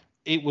was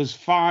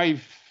about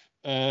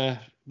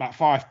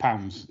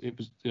 £5. It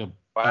was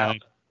wow.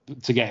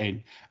 To get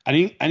in, and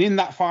in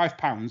that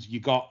 £5 you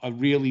got a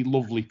really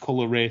lovely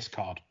colour race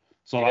card.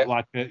 So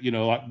like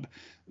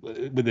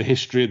with the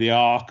history of the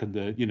Arc and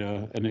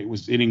and it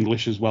was in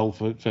English as well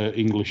for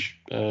English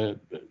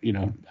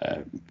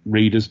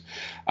readers,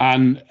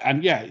 and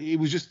yeah, it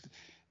was just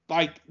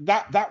like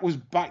that was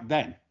back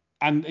then.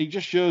 And it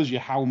just shows you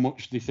how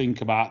much they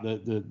think about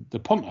the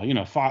punter.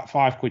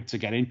 £5 to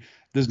get in.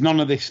 There's none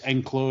of this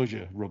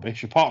enclosure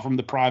rubbish, apart from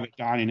the private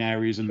dining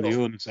areas and the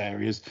owners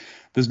areas.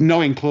 There's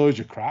no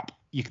enclosure crap.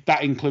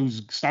 That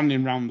includes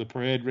standing around the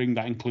parade ring.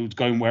 That includes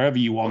going wherever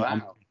you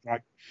want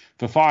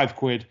for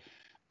 £5.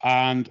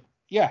 And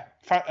yeah,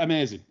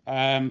 amazing.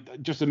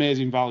 Just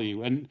amazing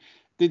value. And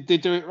they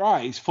do it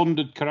right. It's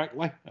funded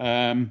correctly.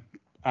 And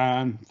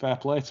fair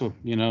play to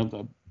them.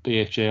 The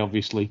BHA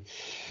obviously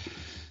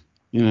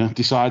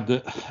decide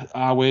that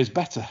our way is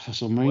better for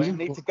some reason.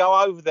 We need to go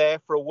over there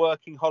for a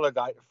working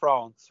holiday to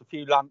France, a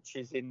few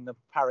lunches in the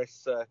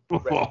Paris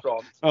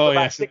restaurants. Oh,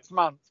 about yes. 6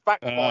 months.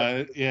 Fact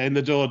finding. Yeah, in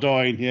the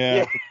Dordogne,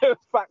 yeah.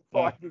 Fact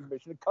finding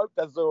mission. Côte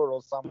d'Azur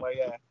or somewhere,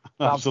 yeah.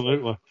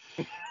 Absolutely.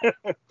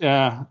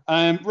 Yeah.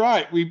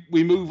 Right, we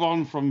move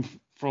on from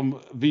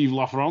Vive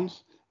la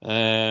France.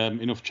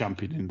 Enough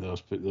championing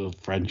those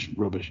French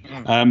rubbish.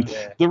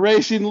 The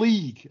Racing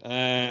League.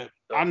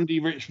 Andy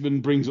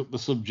Richmond brings up the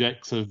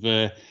subject of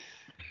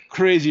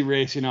crazy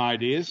racing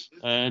ideas,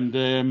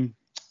 and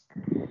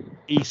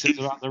he says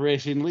about the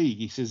Racing League.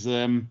 He says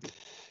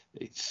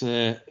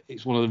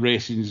it's one of the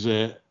racing's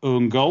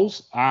own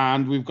goals,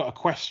 and we've got a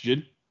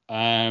question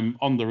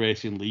on the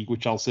Racing League,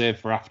 which I'll save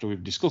for after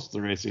we've discussed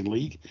the Racing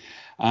League.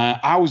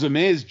 I was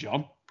amazed,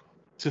 John,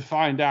 to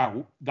find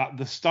out that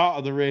the start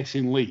of the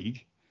Racing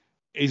League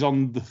is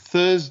on the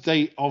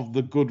Thursday of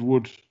the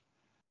Goodwood,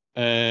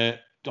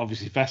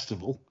 obviously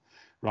festival,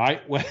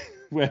 right?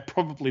 Where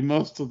probably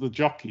most of the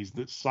jockeys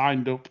that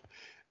signed up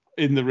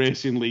in the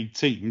Racing League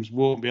teams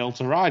won't be able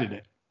to ride in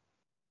it.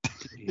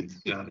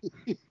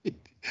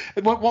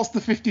 What's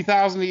the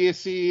 50,000 a year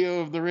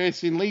CEO of the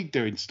Racing League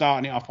doing,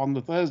 starting it off on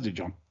the Thursday,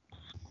 John?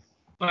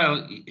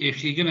 Well,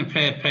 if you're going to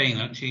pay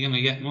peanuts, you're going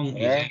to get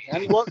monkeys. Yeah,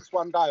 and he works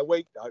 1 day a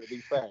week, though, to be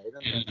fair.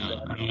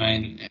 I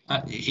mean,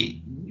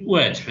 it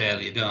works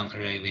fairly, don't it,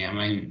 really? I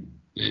mean,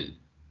 it's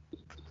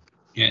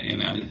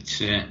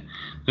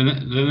they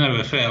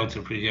never fail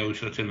to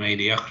produce utter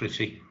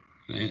mediocrity.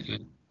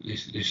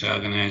 This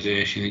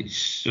organisation, it's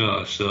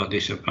so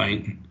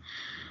disappointing.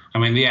 I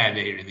mean, the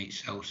idea in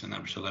itself is an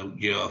absolute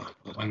joke.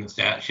 But when they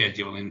start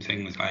scheduling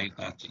things like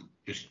that, it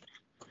just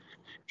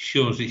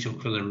shows it's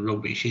up for the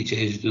rubbish it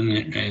is, doesn't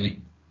it,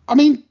 really? I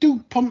mean, do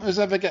punters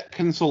ever get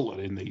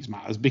consulted in these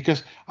matters?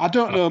 Because I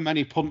don't know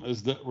many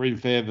punters that were in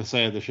favour,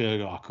 say, of the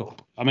Shergar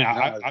Cup. I mean,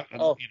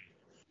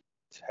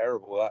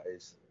 terrible that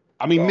is.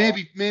 I mean,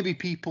 maybe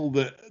people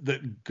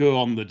that go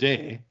on the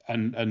day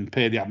and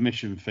pay the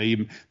admission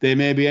fee, they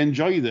maybe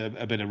enjoy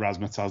a bit of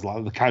razzmatazz,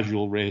 like the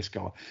casual race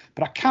goer.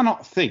 But I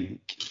cannot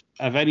think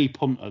of any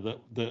punter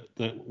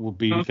that would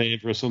be in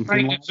favour of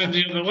something like that.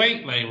 The other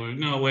week, with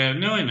no way of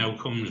knowing who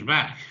comes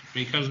back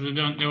because they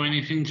don't do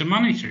anything to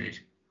monitor it.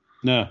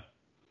 No.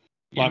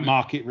 Like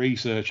market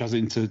research, as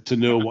in to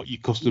know what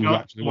your customers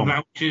actually want.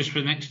 Vouchers for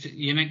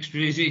your next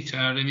visit or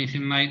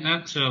anything like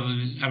that, so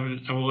have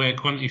a way of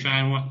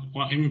quantifying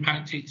what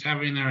impact it's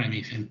having or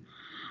anything.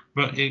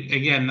 But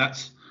again,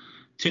 that's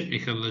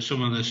typical of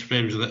some of the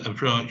scribs that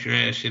approach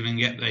racing and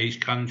get these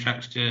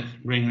contracts to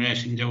bring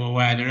racing to a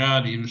wider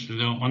audience. They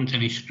don't want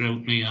any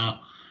scrutiny or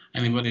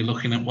anybody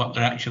looking at what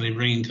they're actually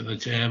bringing to the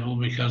table,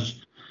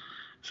 because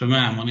for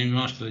my money,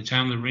 most of the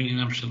time they're bringing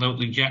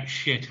absolutely jack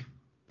shit.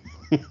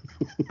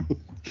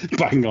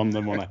 Bang on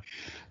the money.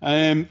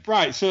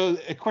 Right, so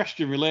a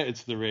question related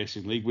to the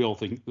Racing League. We all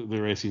think that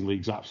the Racing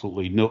League's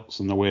absolutely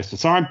nuts and a waste of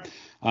time.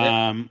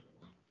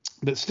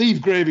 But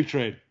Steve Gravy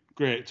Train,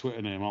 great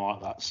Twitter name, I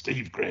like that.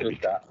 Steve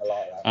Gravy. I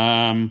like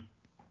that.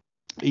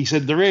 He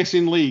said the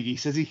Racing League, he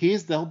says he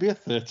hears there'll be a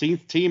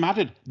 13th team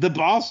added, the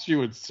Bar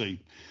Stewards team.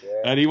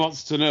 Yeah. And he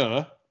wants to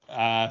know,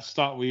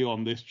 start with you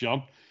on this,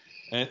 John,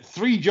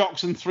 3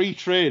 jocks and 3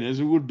 trainers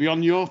who would be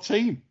on your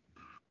team.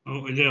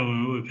 What we're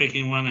doing, we're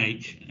picking one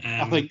each.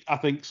 I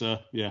think so,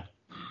 yeah.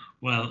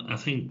 Well, I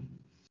think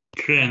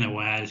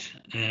trainer-wise,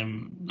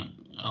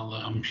 although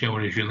I'm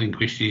sure he's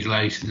relinquished his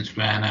licence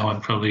by now,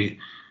 I'd probably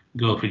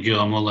go for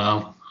Joe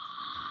Mullall.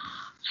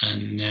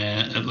 And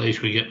at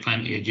least we get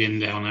plenty of gin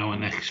down our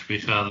necks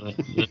before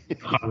the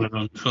horror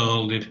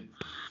unfolded.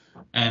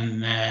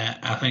 And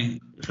I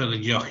think for the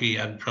jockey,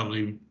 I'd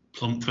probably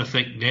plump for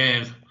Thick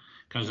Dave,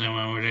 because then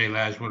when we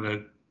realised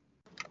what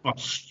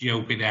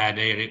stupid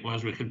idea it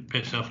was, we could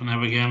piss off and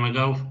have a game of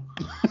golf.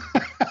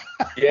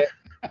 Yeah.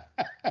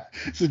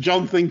 So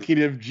John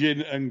thinking of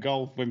gin and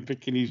golf when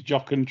picking his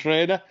jock and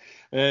trainer.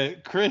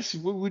 Chris,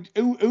 who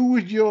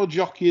would your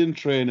jockey and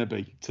trainer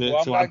be to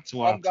add to our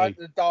team? I'm going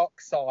to the dark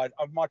side.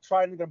 My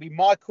trainer's going to be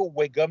Michael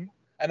Wigham,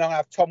 and I'm going to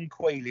have Tom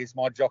Quealy as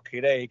my jockey.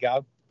 There you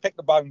go. Pick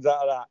the bones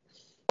out of that.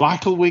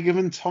 Michael Wigham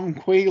and Tom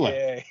Quealy.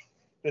 Yeah.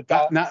 The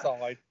dark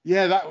side.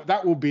 Yeah,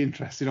 that would be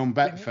interesting on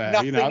Betfair.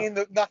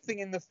 Nothing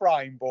in the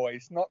frame,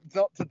 boys. Not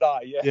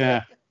today.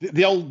 Yeah.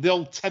 The old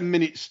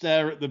 10-minute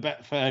stare at the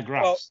Betfair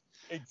graphs. Well,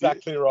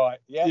 exactly right.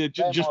 Yeah.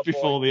 Just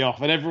before the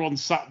off, and everyone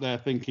sat there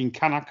thinking,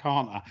 "Can I?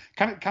 Can't I?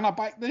 Can I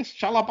bite this?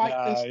 Shall I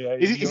bite this? Yeah,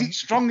 is it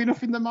strong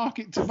enough in the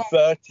market to bite?"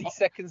 30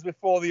 seconds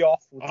before the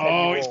off.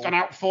 It's gone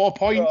out 4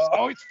 points.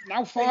 It's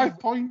now 5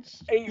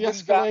 points.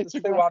 Evens out to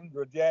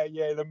 200. Yeah,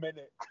 in a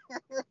minute.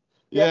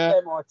 Yeah,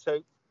 they're my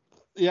two.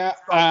 Yeah.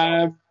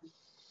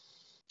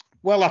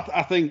 Well,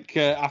 I think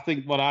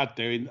what I'd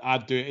do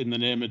it in the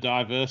name of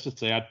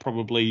diversity. I'd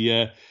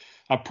probably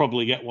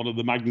get one of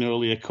the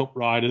Magnolia Cup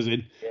riders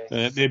in,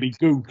 maybe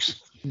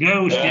Gooks.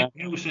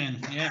 Goose in,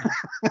 yeah.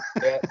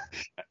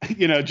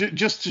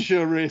 Just to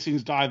show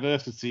racing's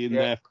diversity in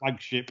their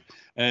flagship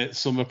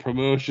summer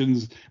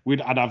promotions.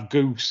 I'd have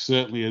Goose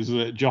certainly as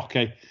a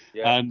jockey,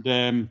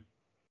 and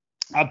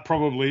I'd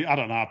probably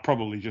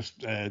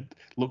just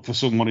look for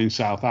someone in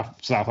South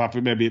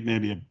Africa,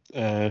 maybe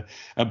a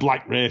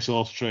black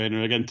racehorse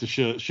trainer again to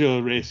show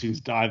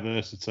racing's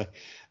diversity,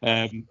 so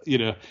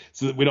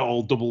that we're not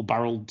all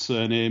double-barreled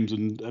surnames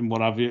and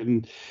what have you.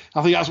 And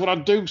I think that's what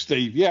I'd do,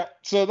 Steve. Yeah.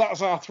 So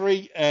that's our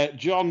three.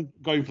 John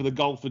going for the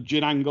golf and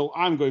gin angle.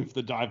 I'm going for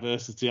the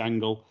diversity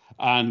angle,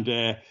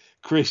 and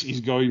Chris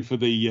is going for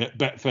the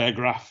Betfair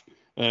graph.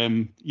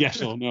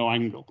 Yes or no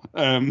angle,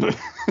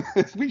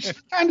 which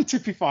kind of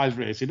typifies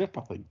racing up,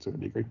 I think, to a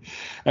degree.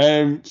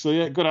 So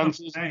yeah, good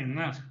answers.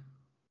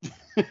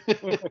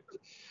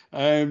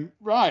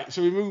 Right,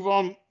 so we move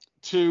on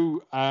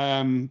to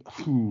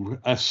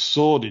a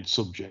sordid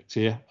subject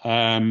here.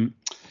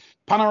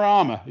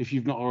 Panorama, if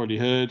you've not already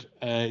heard,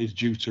 is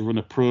due to run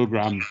a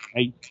programme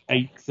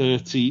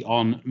 8:30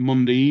 on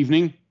Monday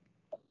evening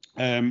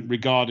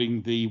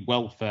regarding the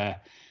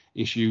welfare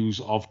issues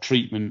of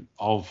treatment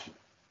of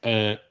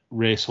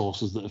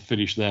racehorses that have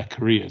finished their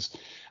careers.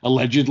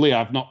 Allegedly,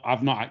 I've not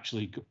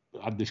actually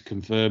had this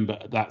confirmed,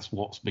 but that's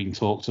what's being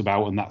talked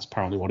about, and that's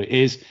apparently what it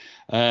is.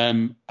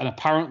 And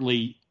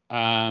apparently,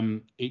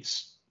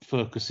 it's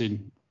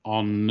focusing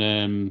on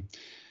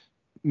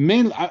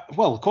mainly.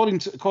 Well, according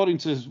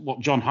to what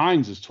John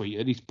Hines has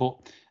tweeted, he's put.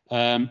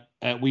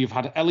 We've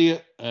had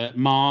Elliot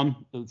Marn,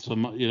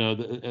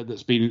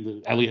 that's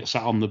been Elliot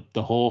sat on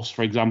the horse,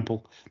 for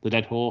example, the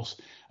dead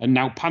horse, and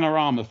now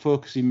Panorama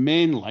focusing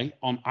mainly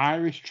on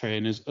Irish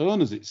trainers'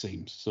 owners, it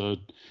seems. So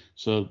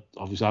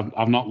obviously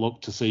I've not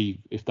looked to see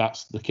if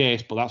that's the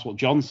case, but that's what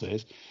John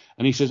says,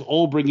 and he says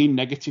all bringing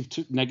negative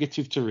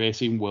to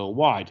racing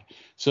worldwide.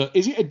 So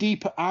is it a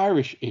deeper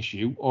Irish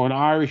issue or an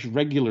Irish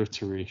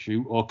regulatory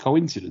issue or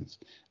coincidence?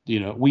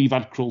 We've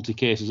had cruelty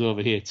cases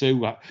over here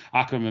too.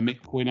 I can remember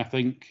Mick Quinn, I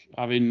think,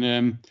 having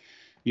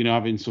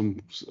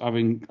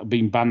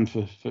been banned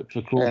for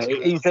cruelty.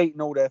 Yeah, he's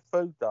eating all their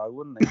food though,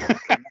 wasn't he?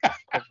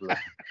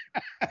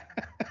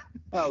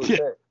 That was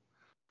it.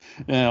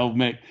 Yeah, old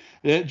Mick.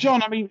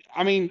 John, I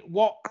mean,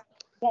 what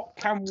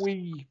can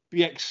we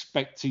be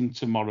expecting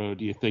tomorrow?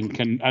 Do you think,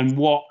 and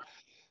what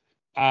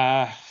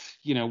if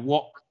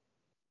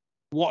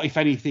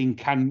anything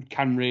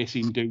can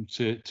racing do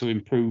to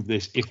improve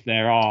this if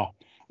there are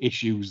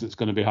issues that's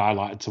going to be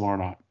highlighted tomorrow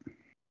night?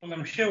 Well,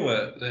 I'm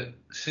sure that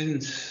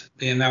since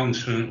the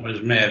announcement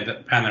was made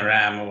that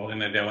Panorama were going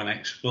to do an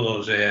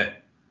expose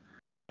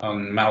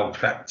on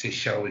malpractice,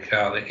 shall we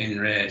call it, in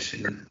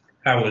racing,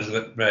 powers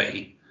that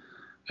be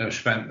have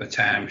spent the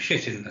time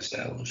shitting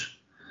themselves,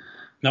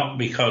 not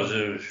because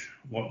of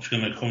what's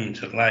going to come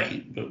to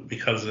light, but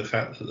because of the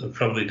fact that they've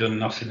probably done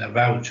nothing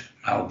about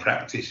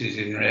malpractices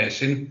in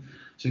racing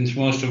since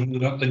most of them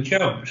got the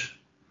jobs.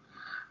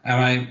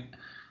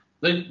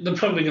 They're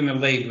probably going to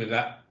lead with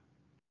that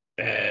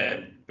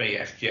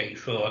BFJ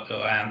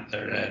photo, aren't they?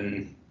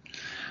 And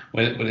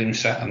with him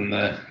sat on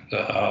the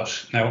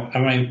horse. Now,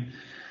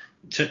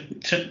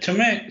 to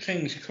make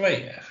things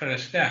clear, for a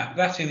start,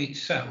 that in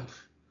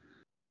itself,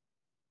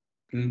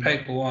 and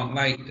people won't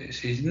like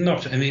this, is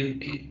not an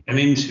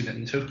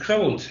incident of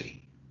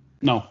cruelty.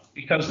 No.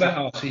 Because that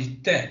horse is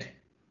dead.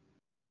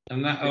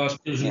 And that horse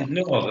doesn't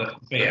know that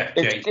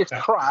BFJ... It's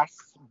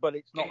crass, but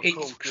it's not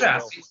cruelty. It's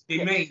crass, it's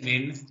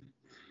demeaning...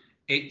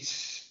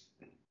 It's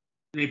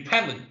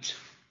repellent,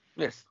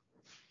 yes,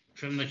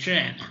 from the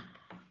train,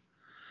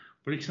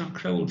 but it's not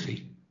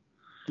cruelty.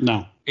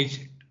 No, it's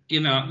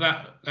it's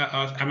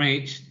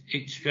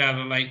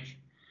rather like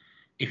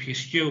if you're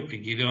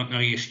stupid, you don't know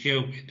you're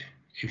stupid.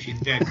 If you're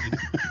dead,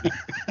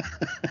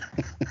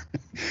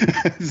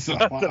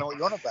 I don't know what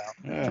you're on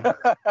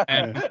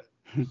about.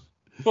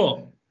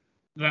 But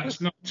that's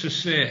not to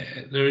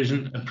say there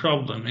isn't a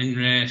problem in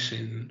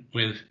racing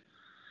with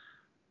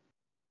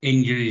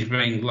injuries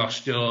being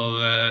glossed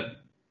over,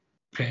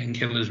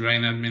 painkillers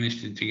being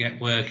administered to get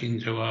work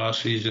into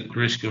horses at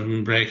risk of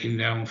them breaking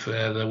down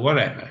further,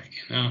 whatever,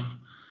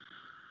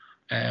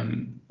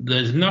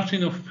 There's not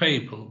enough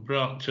people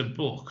brought to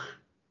book,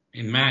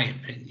 in my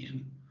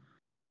opinion,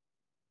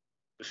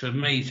 for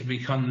me to be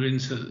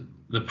convinced that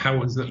the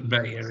powers that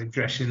be are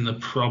addressing the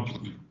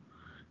problem.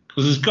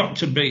 Because there's got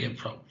to be a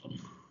problem.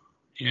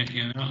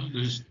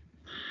 There's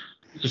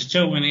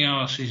too many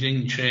horses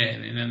in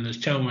training, and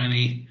there's too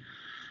many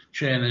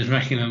trainers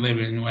making a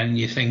living when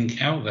you think,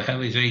 how the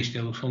hell is he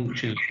still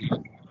functioning?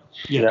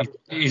 Yeah.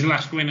 His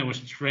last winner was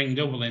Spring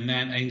Double in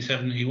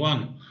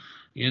 1971,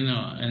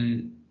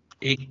 and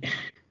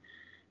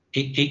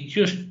it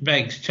just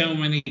begs too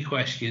many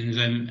questions.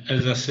 And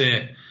as I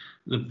say,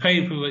 the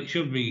people that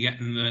should be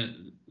getting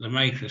the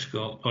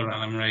microscope put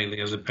on them really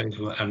are the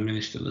people that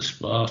administer the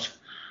sport,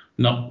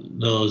 not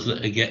those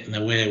that are getting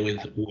away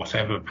with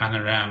whatever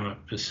Panorama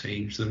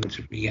perceives them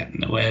to be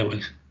getting away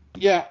with.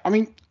 Yeah,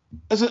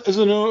 As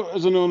an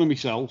owner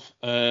myself,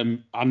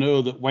 I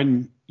know that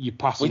when you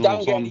pass, we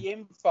don't get any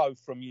info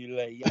from you,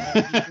 Lee.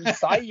 You can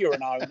say you're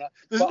an owner,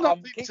 but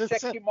I'm keep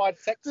checking my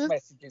text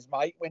messages,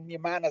 mate, when your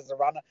man has a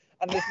runner,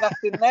 and there's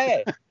nothing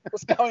there.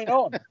 What's going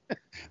on?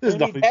 There's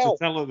nothing to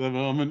tell at the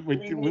moment. We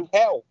need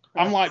help.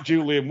 I'm like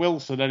Julian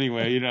Wilson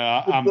anyway.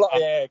 I'm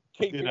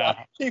keep you it know, up.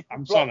 Keep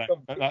I'm it sorry,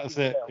 blocked but on that's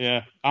it. yourself.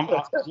 Yeah,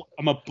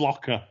 I'm a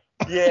blocker.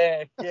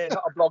 Yeah,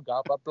 not a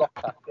blogger, but a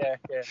blocker.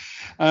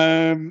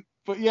 Yeah.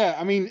 But yeah,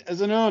 I mean,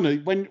 as an owner,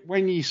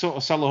 when you sort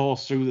of sell a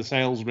horse through the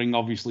sales ring,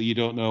 obviously you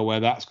don't know where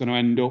that's going to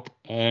end up.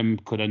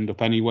 Could end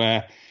up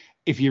anywhere.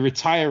 If you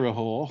retire a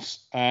horse,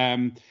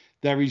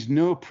 there is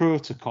no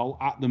protocol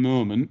at the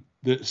moment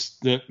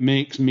that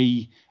makes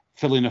me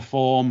fill in a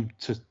form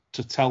to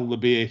tell the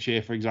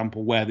BHA, for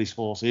example, where this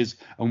horse is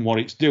and what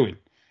it's doing.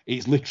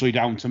 It's literally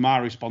down to my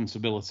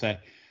responsibility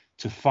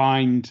to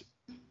find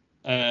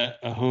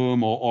a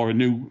home or a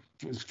new.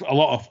 A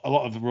lot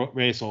of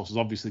racehorses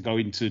obviously go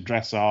into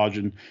dressage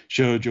and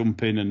show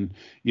jumping and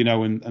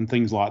and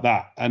things like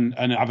that and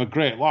have a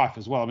great life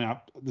as well. I mean,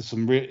 there's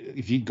some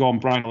if you go on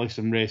Brian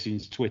Ellison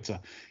Racing's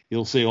Twitter,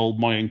 you'll see old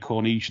Moyen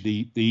Corniche,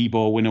 the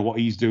Ebo winner, what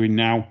he's doing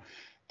now,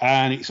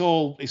 and it's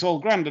all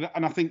grand.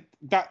 And I think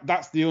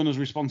that's the owner's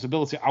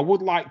responsibility. I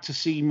would like to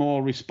see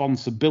more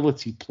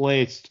responsibility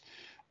placed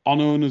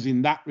on owners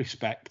in that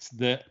respect.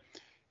 That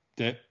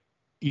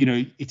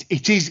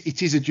it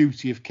is a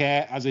duty of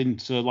care, as in,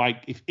 so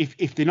like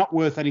if they're not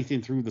worth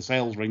anything through the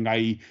sales ring,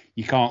 i.e.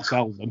 you can't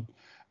sell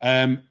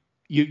them,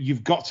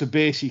 you've got to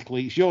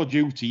basically, it's your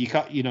duty, you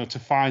can't, to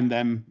find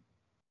them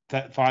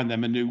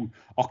a new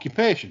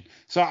occupation.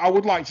 So I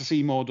would like to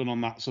see more done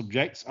on that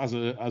subject as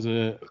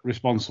a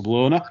responsible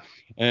owner.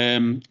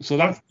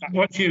 So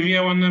what's your view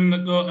on them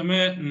that go to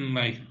Merton,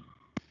 like?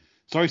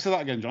 Sorry, say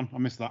that again, John. I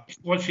missed that.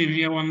 What's your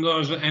view on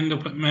those that end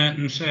up at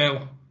Merton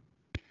sale?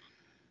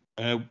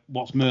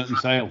 What's Merton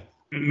sale?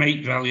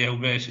 Meat value,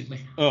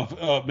 basically.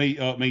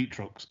 Meat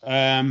trucks.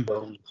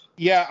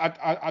 Yeah,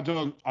 I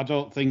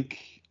don't think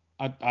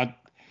I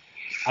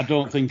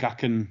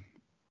can.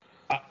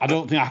 I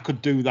don't think I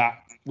could do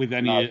that with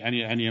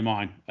any of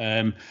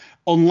mine.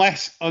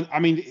 Unless, I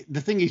mean,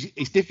 the thing is,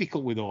 it's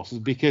difficult with horses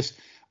because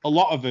a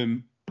lot of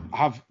them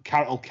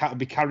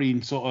be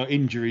carrying sort of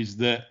injuries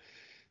that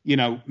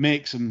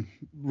makes them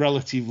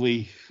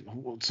relatively,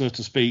 so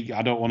to speak,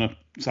 I don't want to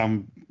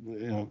sound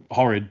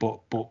horrid, but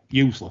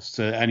useless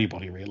to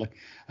anybody really.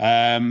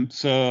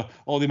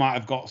 Or they might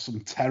have got some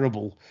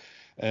terrible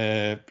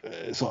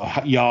sort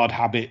of yard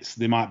habits.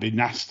 They might be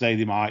nasty.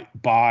 They might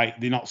bite.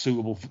 They're not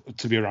suitable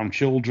to be around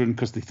children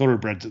because they're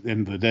thoroughbreds at the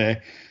end of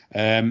the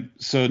day.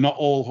 So not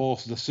all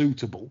horses are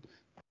suitable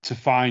to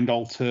find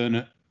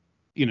alternate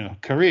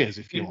careers,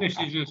 if you like. This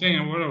is the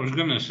thing. What I was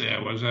going to say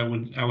was I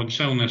would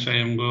sooner say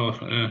him go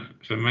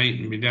for meat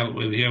and be dealt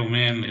with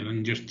humanely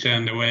than just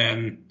turned away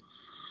and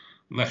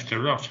left to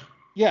rot.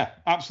 Yeah,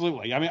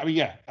 absolutely. I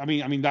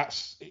mean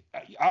that's.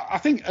 I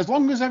think as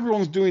long as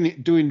everyone's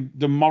doing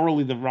the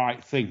morally the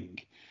right thing,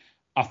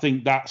 I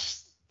think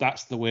that's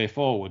the way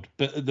forward.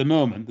 But at the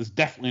moment, there's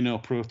definitely no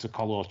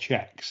protocol or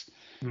checks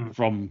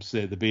from,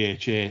 say, the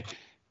BHA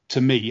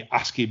to me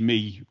asking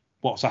me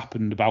what's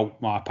happened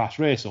about my past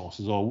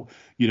racehorses, or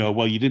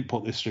well, you didn't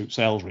put this through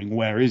sales ring,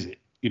 where is it?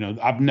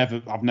 I've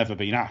never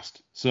been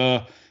asked.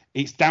 So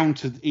it's down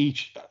to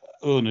each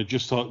owner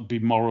just to be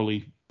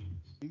morally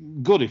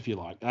good, if you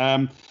like.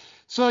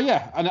 So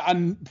yeah,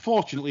 and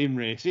fortunately in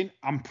racing,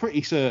 I'm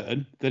pretty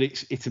certain that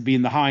it'll be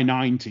in the high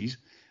 90s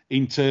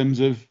in terms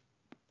of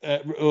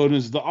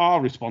owners that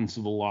are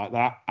responsible like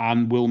that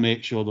and will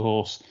make sure the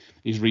horse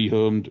is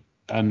rehomed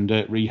and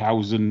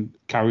rehoused and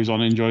carries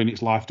on enjoying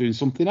its life doing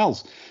something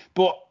else.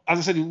 But as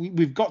I said,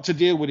 we've got to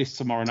deal with this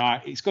tomorrow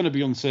night. It's going to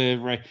be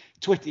unsavoury.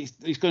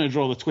 It's going to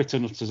draw the Twitter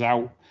nutters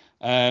out.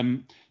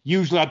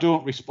 Usually I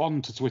don't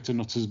respond to Twitter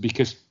nutters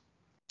because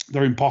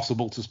they're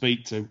impossible to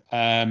speak to.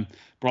 But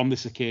on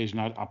this occasion,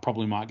 I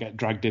probably might get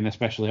dragged in,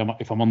 especially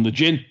if I'm on the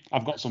gin.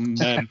 I've got some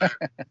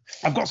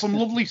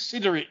lovely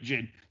Siderit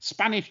gin,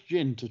 Spanish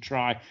gin to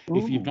try. Ooh.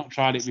 If you've not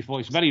tried it before,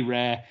 it's very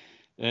rare.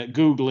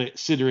 Google it,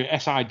 Siderit,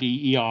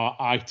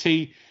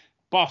 Siderit.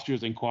 Bar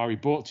Stewards Inquiry,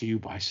 brought to you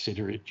by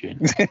Siderit Gin.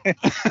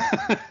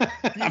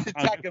 You should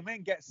tag them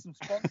in, get some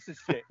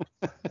sponsorship,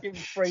 give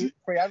them free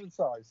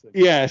advertising.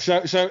 Yeah,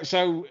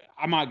 so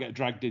I might get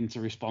dragged into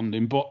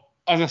responding, but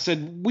as I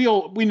said, we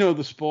know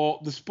the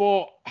sport. The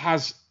sport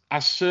has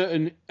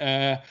certain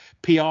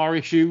PR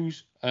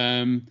issues,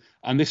 and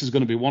this is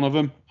going to be one of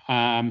them.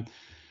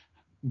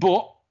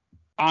 But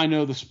I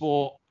know the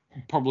sport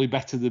probably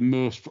better than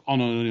most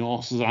on-owning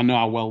horses. I know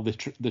how well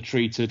they're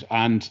treated,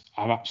 and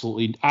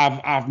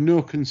I've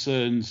no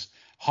concerns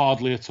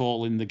hardly at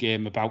all in the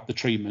game about the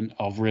treatment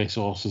of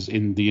racehorses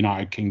in the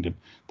United Kingdom.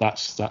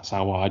 That's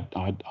how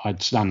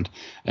I'd stand.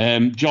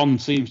 John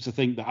seems to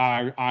think that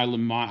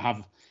Ireland might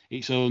have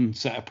its own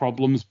set of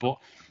problems, but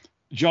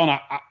John, I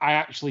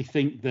actually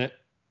think that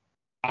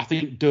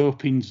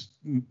doping's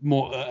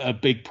more a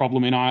big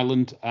problem in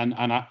Ireland, and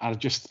I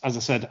just, as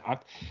I said,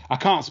 I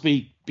can't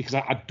speak because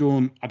I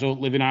don't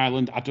live in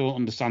Ireland. I don't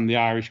understand the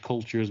Irish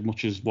culture as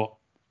much as what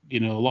a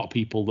lot of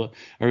people that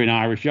are in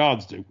Irish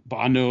yards do. But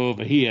I know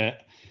over here,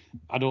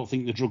 I don't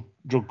think the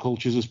drug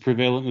culture is as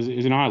prevalent as it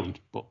is in Ireland.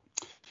 But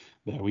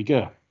there we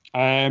go.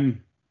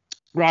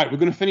 Right, we're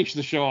going to finish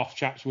the show off,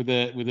 chaps, with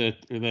a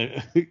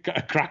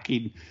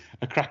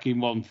cracking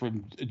one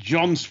from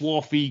John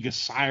Swarfiga,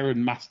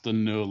 Siren Master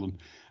Nolan.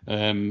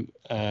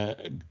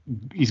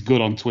 He's good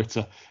on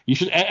Twitter. You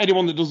should,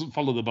 anyone that doesn't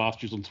follow the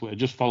Bastards on Twitter,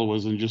 just follow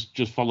us and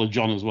just follow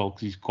John as well,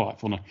 because he's quite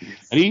funny.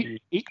 And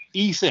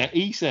he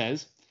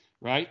says,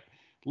 right,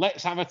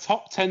 let's have a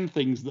top 10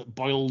 things that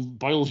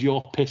boils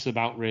your piss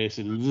about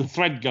racing. And there's a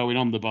thread going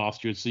on the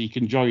Bastards, so you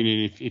can join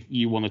in if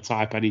you want to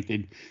type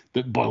anything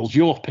that boils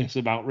your piss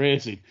about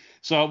racing.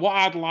 So what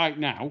I'd like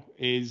now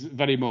is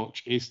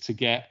to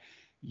get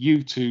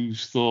you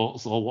two's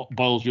thoughts on what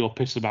boils your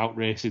piss about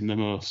racing the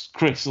most.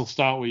 Chris, I'll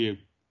start with you.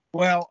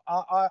 Well,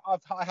 I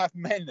have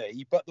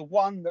many, but the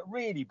one that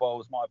really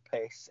boils my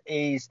piss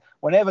is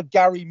whenever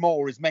Gary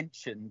Moore is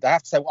mentioned, I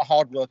have to say what a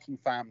hard-working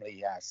family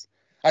he has,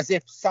 as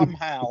if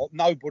somehow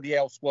nobody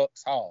else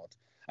works hard.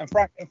 And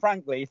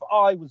frankly, if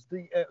I was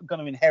going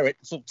to inherit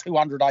sort of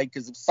 200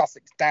 acres of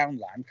Sussex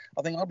downland,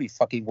 I think I'd be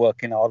fucking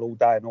working hard all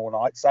day and all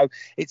night. So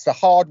it's the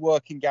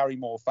hard-working Gary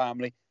Moore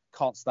family.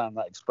 Can't stand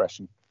that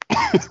expression.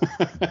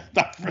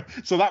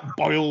 So that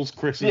boils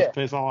Chris's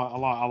piss. I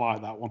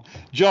like that one.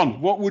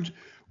 John, what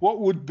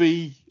would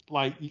be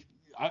like?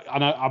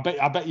 I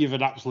bet you've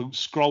an absolute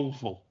scroll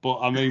full. But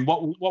I mean,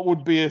 what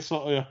would be a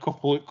sort of a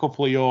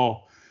couple of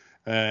your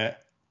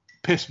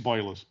piss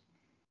boilers?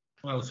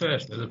 Well,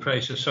 firstly, the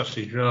price of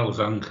sausage rolls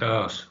on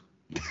cars.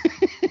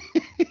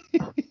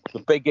 The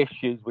big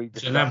issues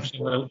it's an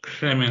absolute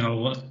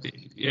criminal. I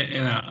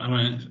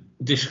mean, it's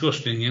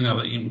disgusting.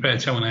 That you can pay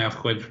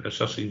 £2.50 for a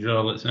sausage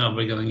roll that's no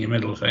bigger than your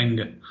middle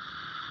finger.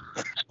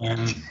 You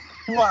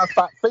might have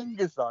fat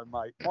fingers though,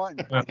 mate. Well,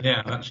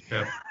 yeah, that's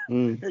true.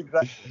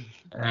 Exactly.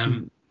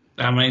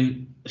 I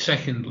mean,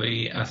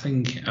 secondly, I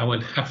think I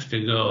would have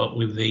to go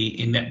with the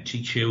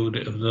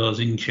ineptitude of those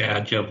in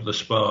charge of the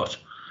sport,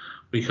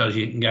 because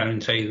you can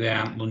guarantee they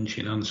aren't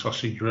lunching on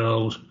sausage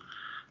rolls.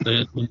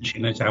 They're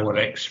lunching at our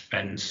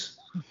expense.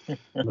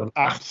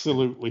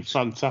 Absolutely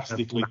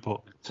fantastically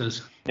put.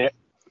 Yeah.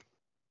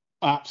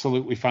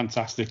 Absolutely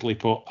fantastically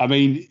put. I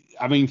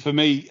mean, for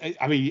me,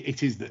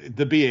 it is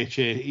the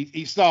BHA.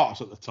 It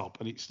starts at the top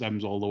and it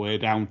stems all the way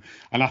down.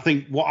 And I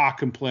think what I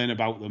complain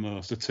about the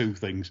most are two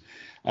things.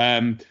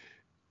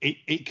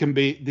 It can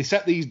be, they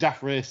set these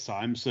daft race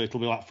times, so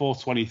it'll be like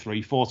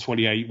 4:23,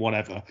 4:28,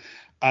 whatever,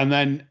 and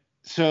then.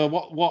 So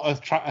what a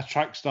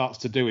track starts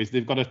to do is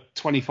they've got a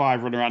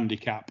 25 runner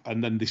handicap,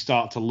 and then they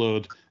start to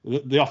load.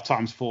 The off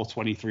time's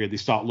 4:23, and they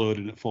start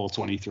loading at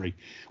 4:23.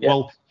 Yeah.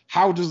 Well,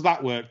 how does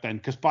that work then?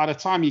 Because by the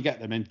time you get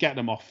them in, get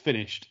them off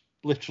finished,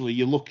 literally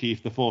you're lucky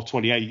if the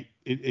 4:28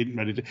 isn't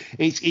ready to.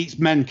 It's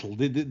mental.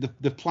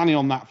 The planning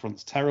on that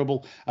front's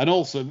terrible. And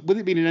also, with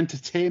it being an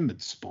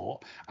entertainment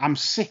sport, I'm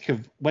sick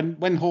of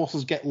when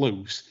horses get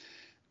loose.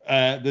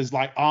 There's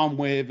like arm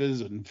wavers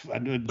and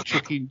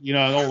chucking,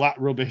 all that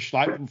rubbish,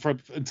 like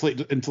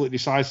until it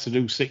decides to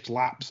do 6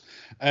 laps.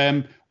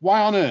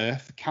 Why on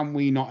earth can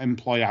we not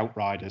employ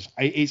outriders?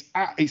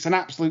 It's an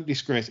absolute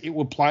disgrace. It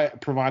would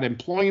provide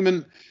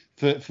employment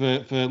for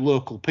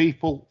local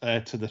people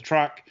to the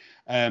track.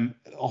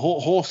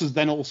 Horses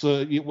then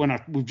also,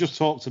 we've just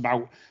talked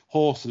about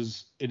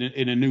horses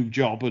in a new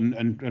job and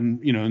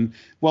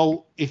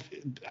if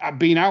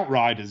being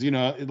outriders,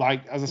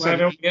 like as I said, I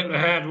don't get the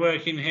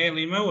hard-working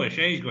Haley Moore.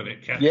 She's good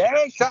at catching. Yeah,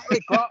 exactly.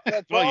 Well,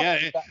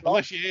 yeah,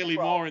 unless you're Haley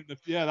Moore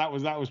that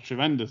was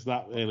tremendous.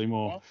 That Haley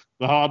Moore,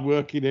 the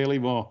hard-working Haley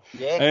Moore.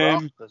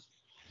 Yeah.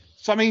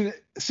 So I mean,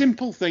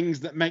 simple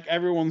things that make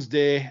everyone's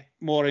day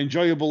more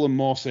enjoyable and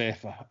more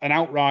safer. An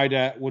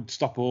outrider would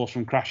stop a horse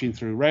from crashing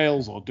through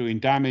rails or doing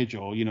damage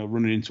or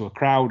running into a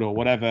crowd or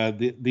whatever.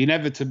 The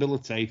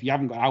inevitability, if you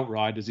haven't got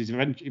outriders, is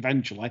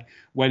eventually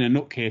when a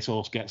nutcase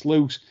horse gets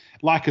loose,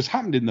 like has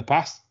happened in the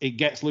past, it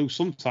gets loose.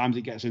 Sometimes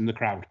it gets in the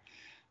crowd,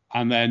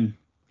 and then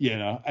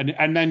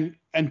and then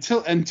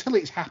until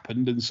it's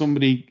happened and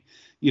somebody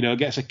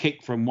gets a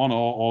kick from one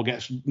or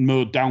gets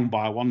mowed down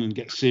by one and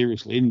gets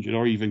seriously injured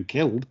or even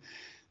killed,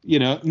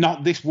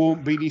 this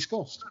won't be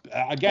discussed.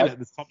 Again, at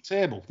the top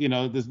table,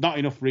 there's not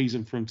enough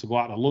reason for him to go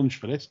out to lunch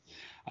for this.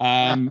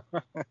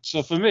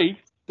 So for me,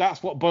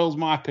 that's what boils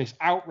my piss.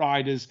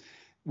 Outriders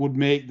would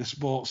make the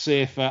sport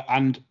safer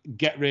and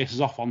get races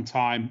off on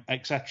time,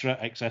 etc.,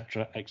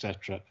 etc.,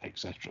 etc.,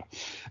 etc.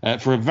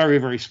 For a very,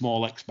 very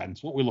small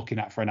expense. What we're looking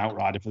at for an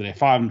outrider for the day,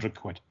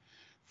 £500.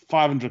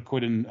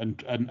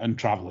 £500 and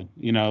travelling,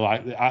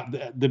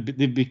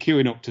 they'd be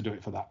queuing up to do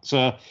it for that.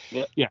 So,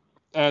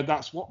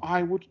 that's what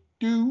I would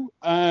do.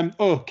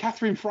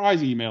 Catherine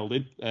Fry's emailed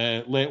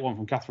in, late one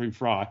from Catherine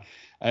Fry.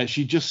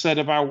 She just said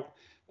about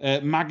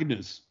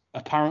Magners,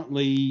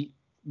 apparently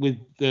with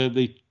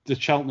the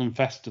Cheltenham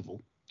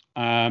Festival,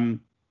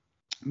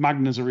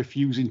 Magners are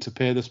refusing to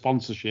pay the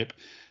sponsorship,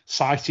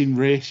 citing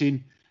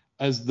racing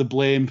as the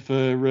blame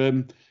for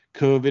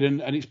COVID,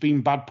 and it's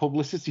been bad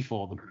publicity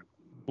for them.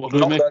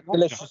 Not a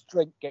delicious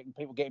drink,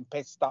 people getting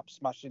pissed up,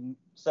 smashing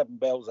 7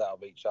 bells out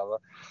of each other.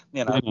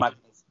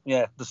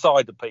 The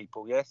cider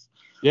people, yes.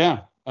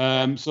 Yeah.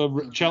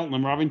 So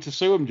Cheltenham are having to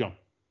sue them, John.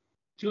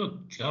 Good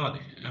God.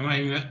 I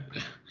mean,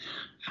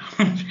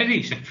 I'm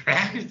very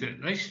surprised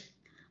at this.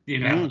 You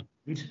know,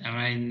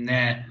 I mean,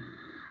 I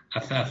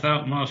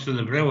thought most of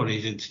the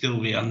breweries would still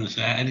be on the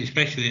side,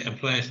 especially at a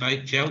place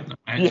like Cheltenham.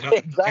 Yeah,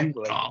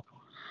 exactly.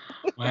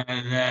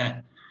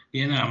 Where,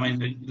 you know, I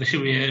mean, they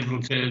should be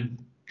able to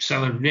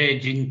sell a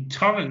raging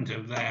torrent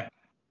of their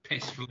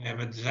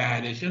piss-flavoured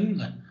cider, shouldn't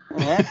they?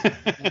 Yeah.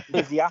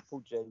 Fizzy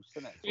apple juice,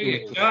 isn't it?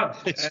 Yeah, God.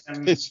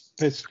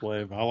 Piss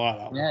flavour. I like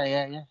that one.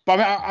 Yeah. But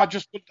I mean,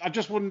 I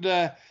just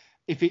wonder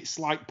if it's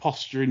like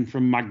posturing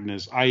from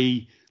Magners,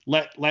 i.e.,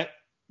 let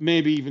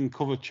maybe even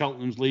cover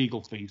Cheltenham's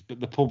legal fees, but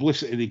the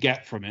publicity they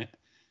get from it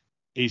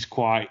is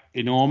quite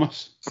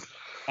enormous.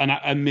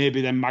 And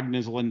maybe then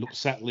Magners will end up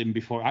settling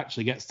before it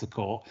actually gets to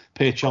court,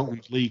 pay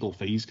Cheltenham's legal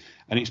fees,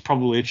 and it's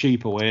probably a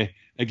cheaper way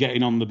of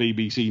getting on the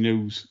BBC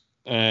News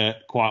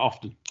quite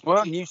often.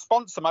 Well, new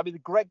sponsor, maybe the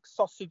Greg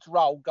Sausage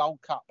Roll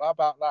Gold Cup. How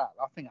about that?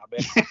 I think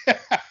that'd be.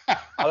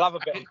 I love a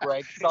bit of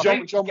Greg.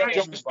 So John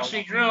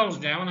Sausage Rolls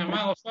down a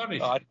mile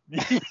forest.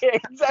 Yeah,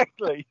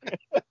 exactly.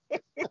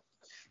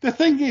 The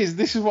thing is,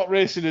 this is what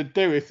racing would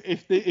do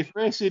if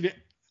racing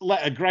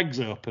let a Greg's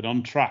open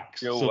on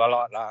tracks. I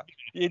like that.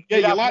 You'd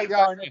you have like me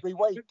that going every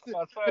week.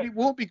 But it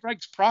won't be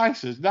Greg's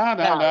prices.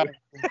 No.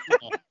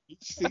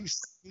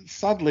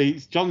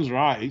 Sadly, John's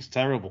right. It's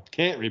terrible.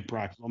 Catering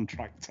prices on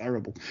track,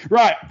 terrible.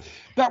 Right,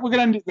 that we're going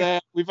to end it there.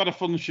 We've had a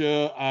fun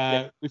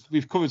show.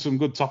 We've covered some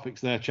good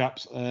topics there,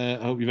 chaps. I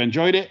hope you've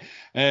enjoyed it.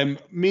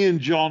 Me and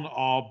John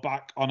are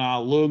back on our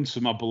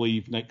lonesome, I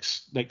believe,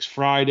 next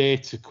Friday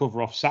to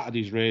cover off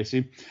Saturday's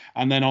racing,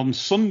 and then on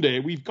Sunday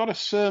we've got a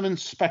sermon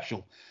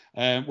special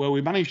where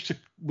we managed to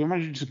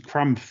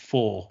cram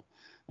 4.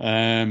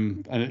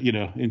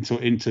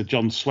 Into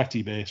John's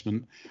sweaty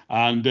basement,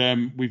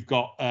 and we've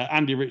got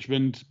Andy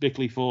Richmond,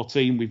 Bickley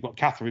 14. We've got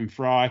Catherine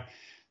Fry,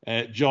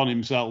 John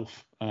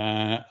himself,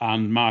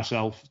 and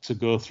myself to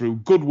go through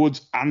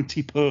Goodwood's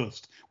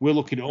anti-post. We're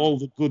looking at all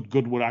the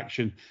Goodwood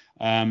action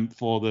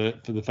for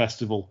the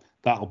festival.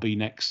 That'll be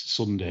next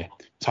Sunday.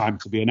 Time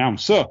to be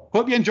announced. So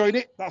hope you enjoyed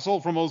it. That's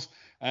all from us.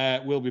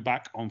 We'll be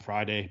back on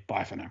Friday.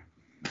 Bye for now.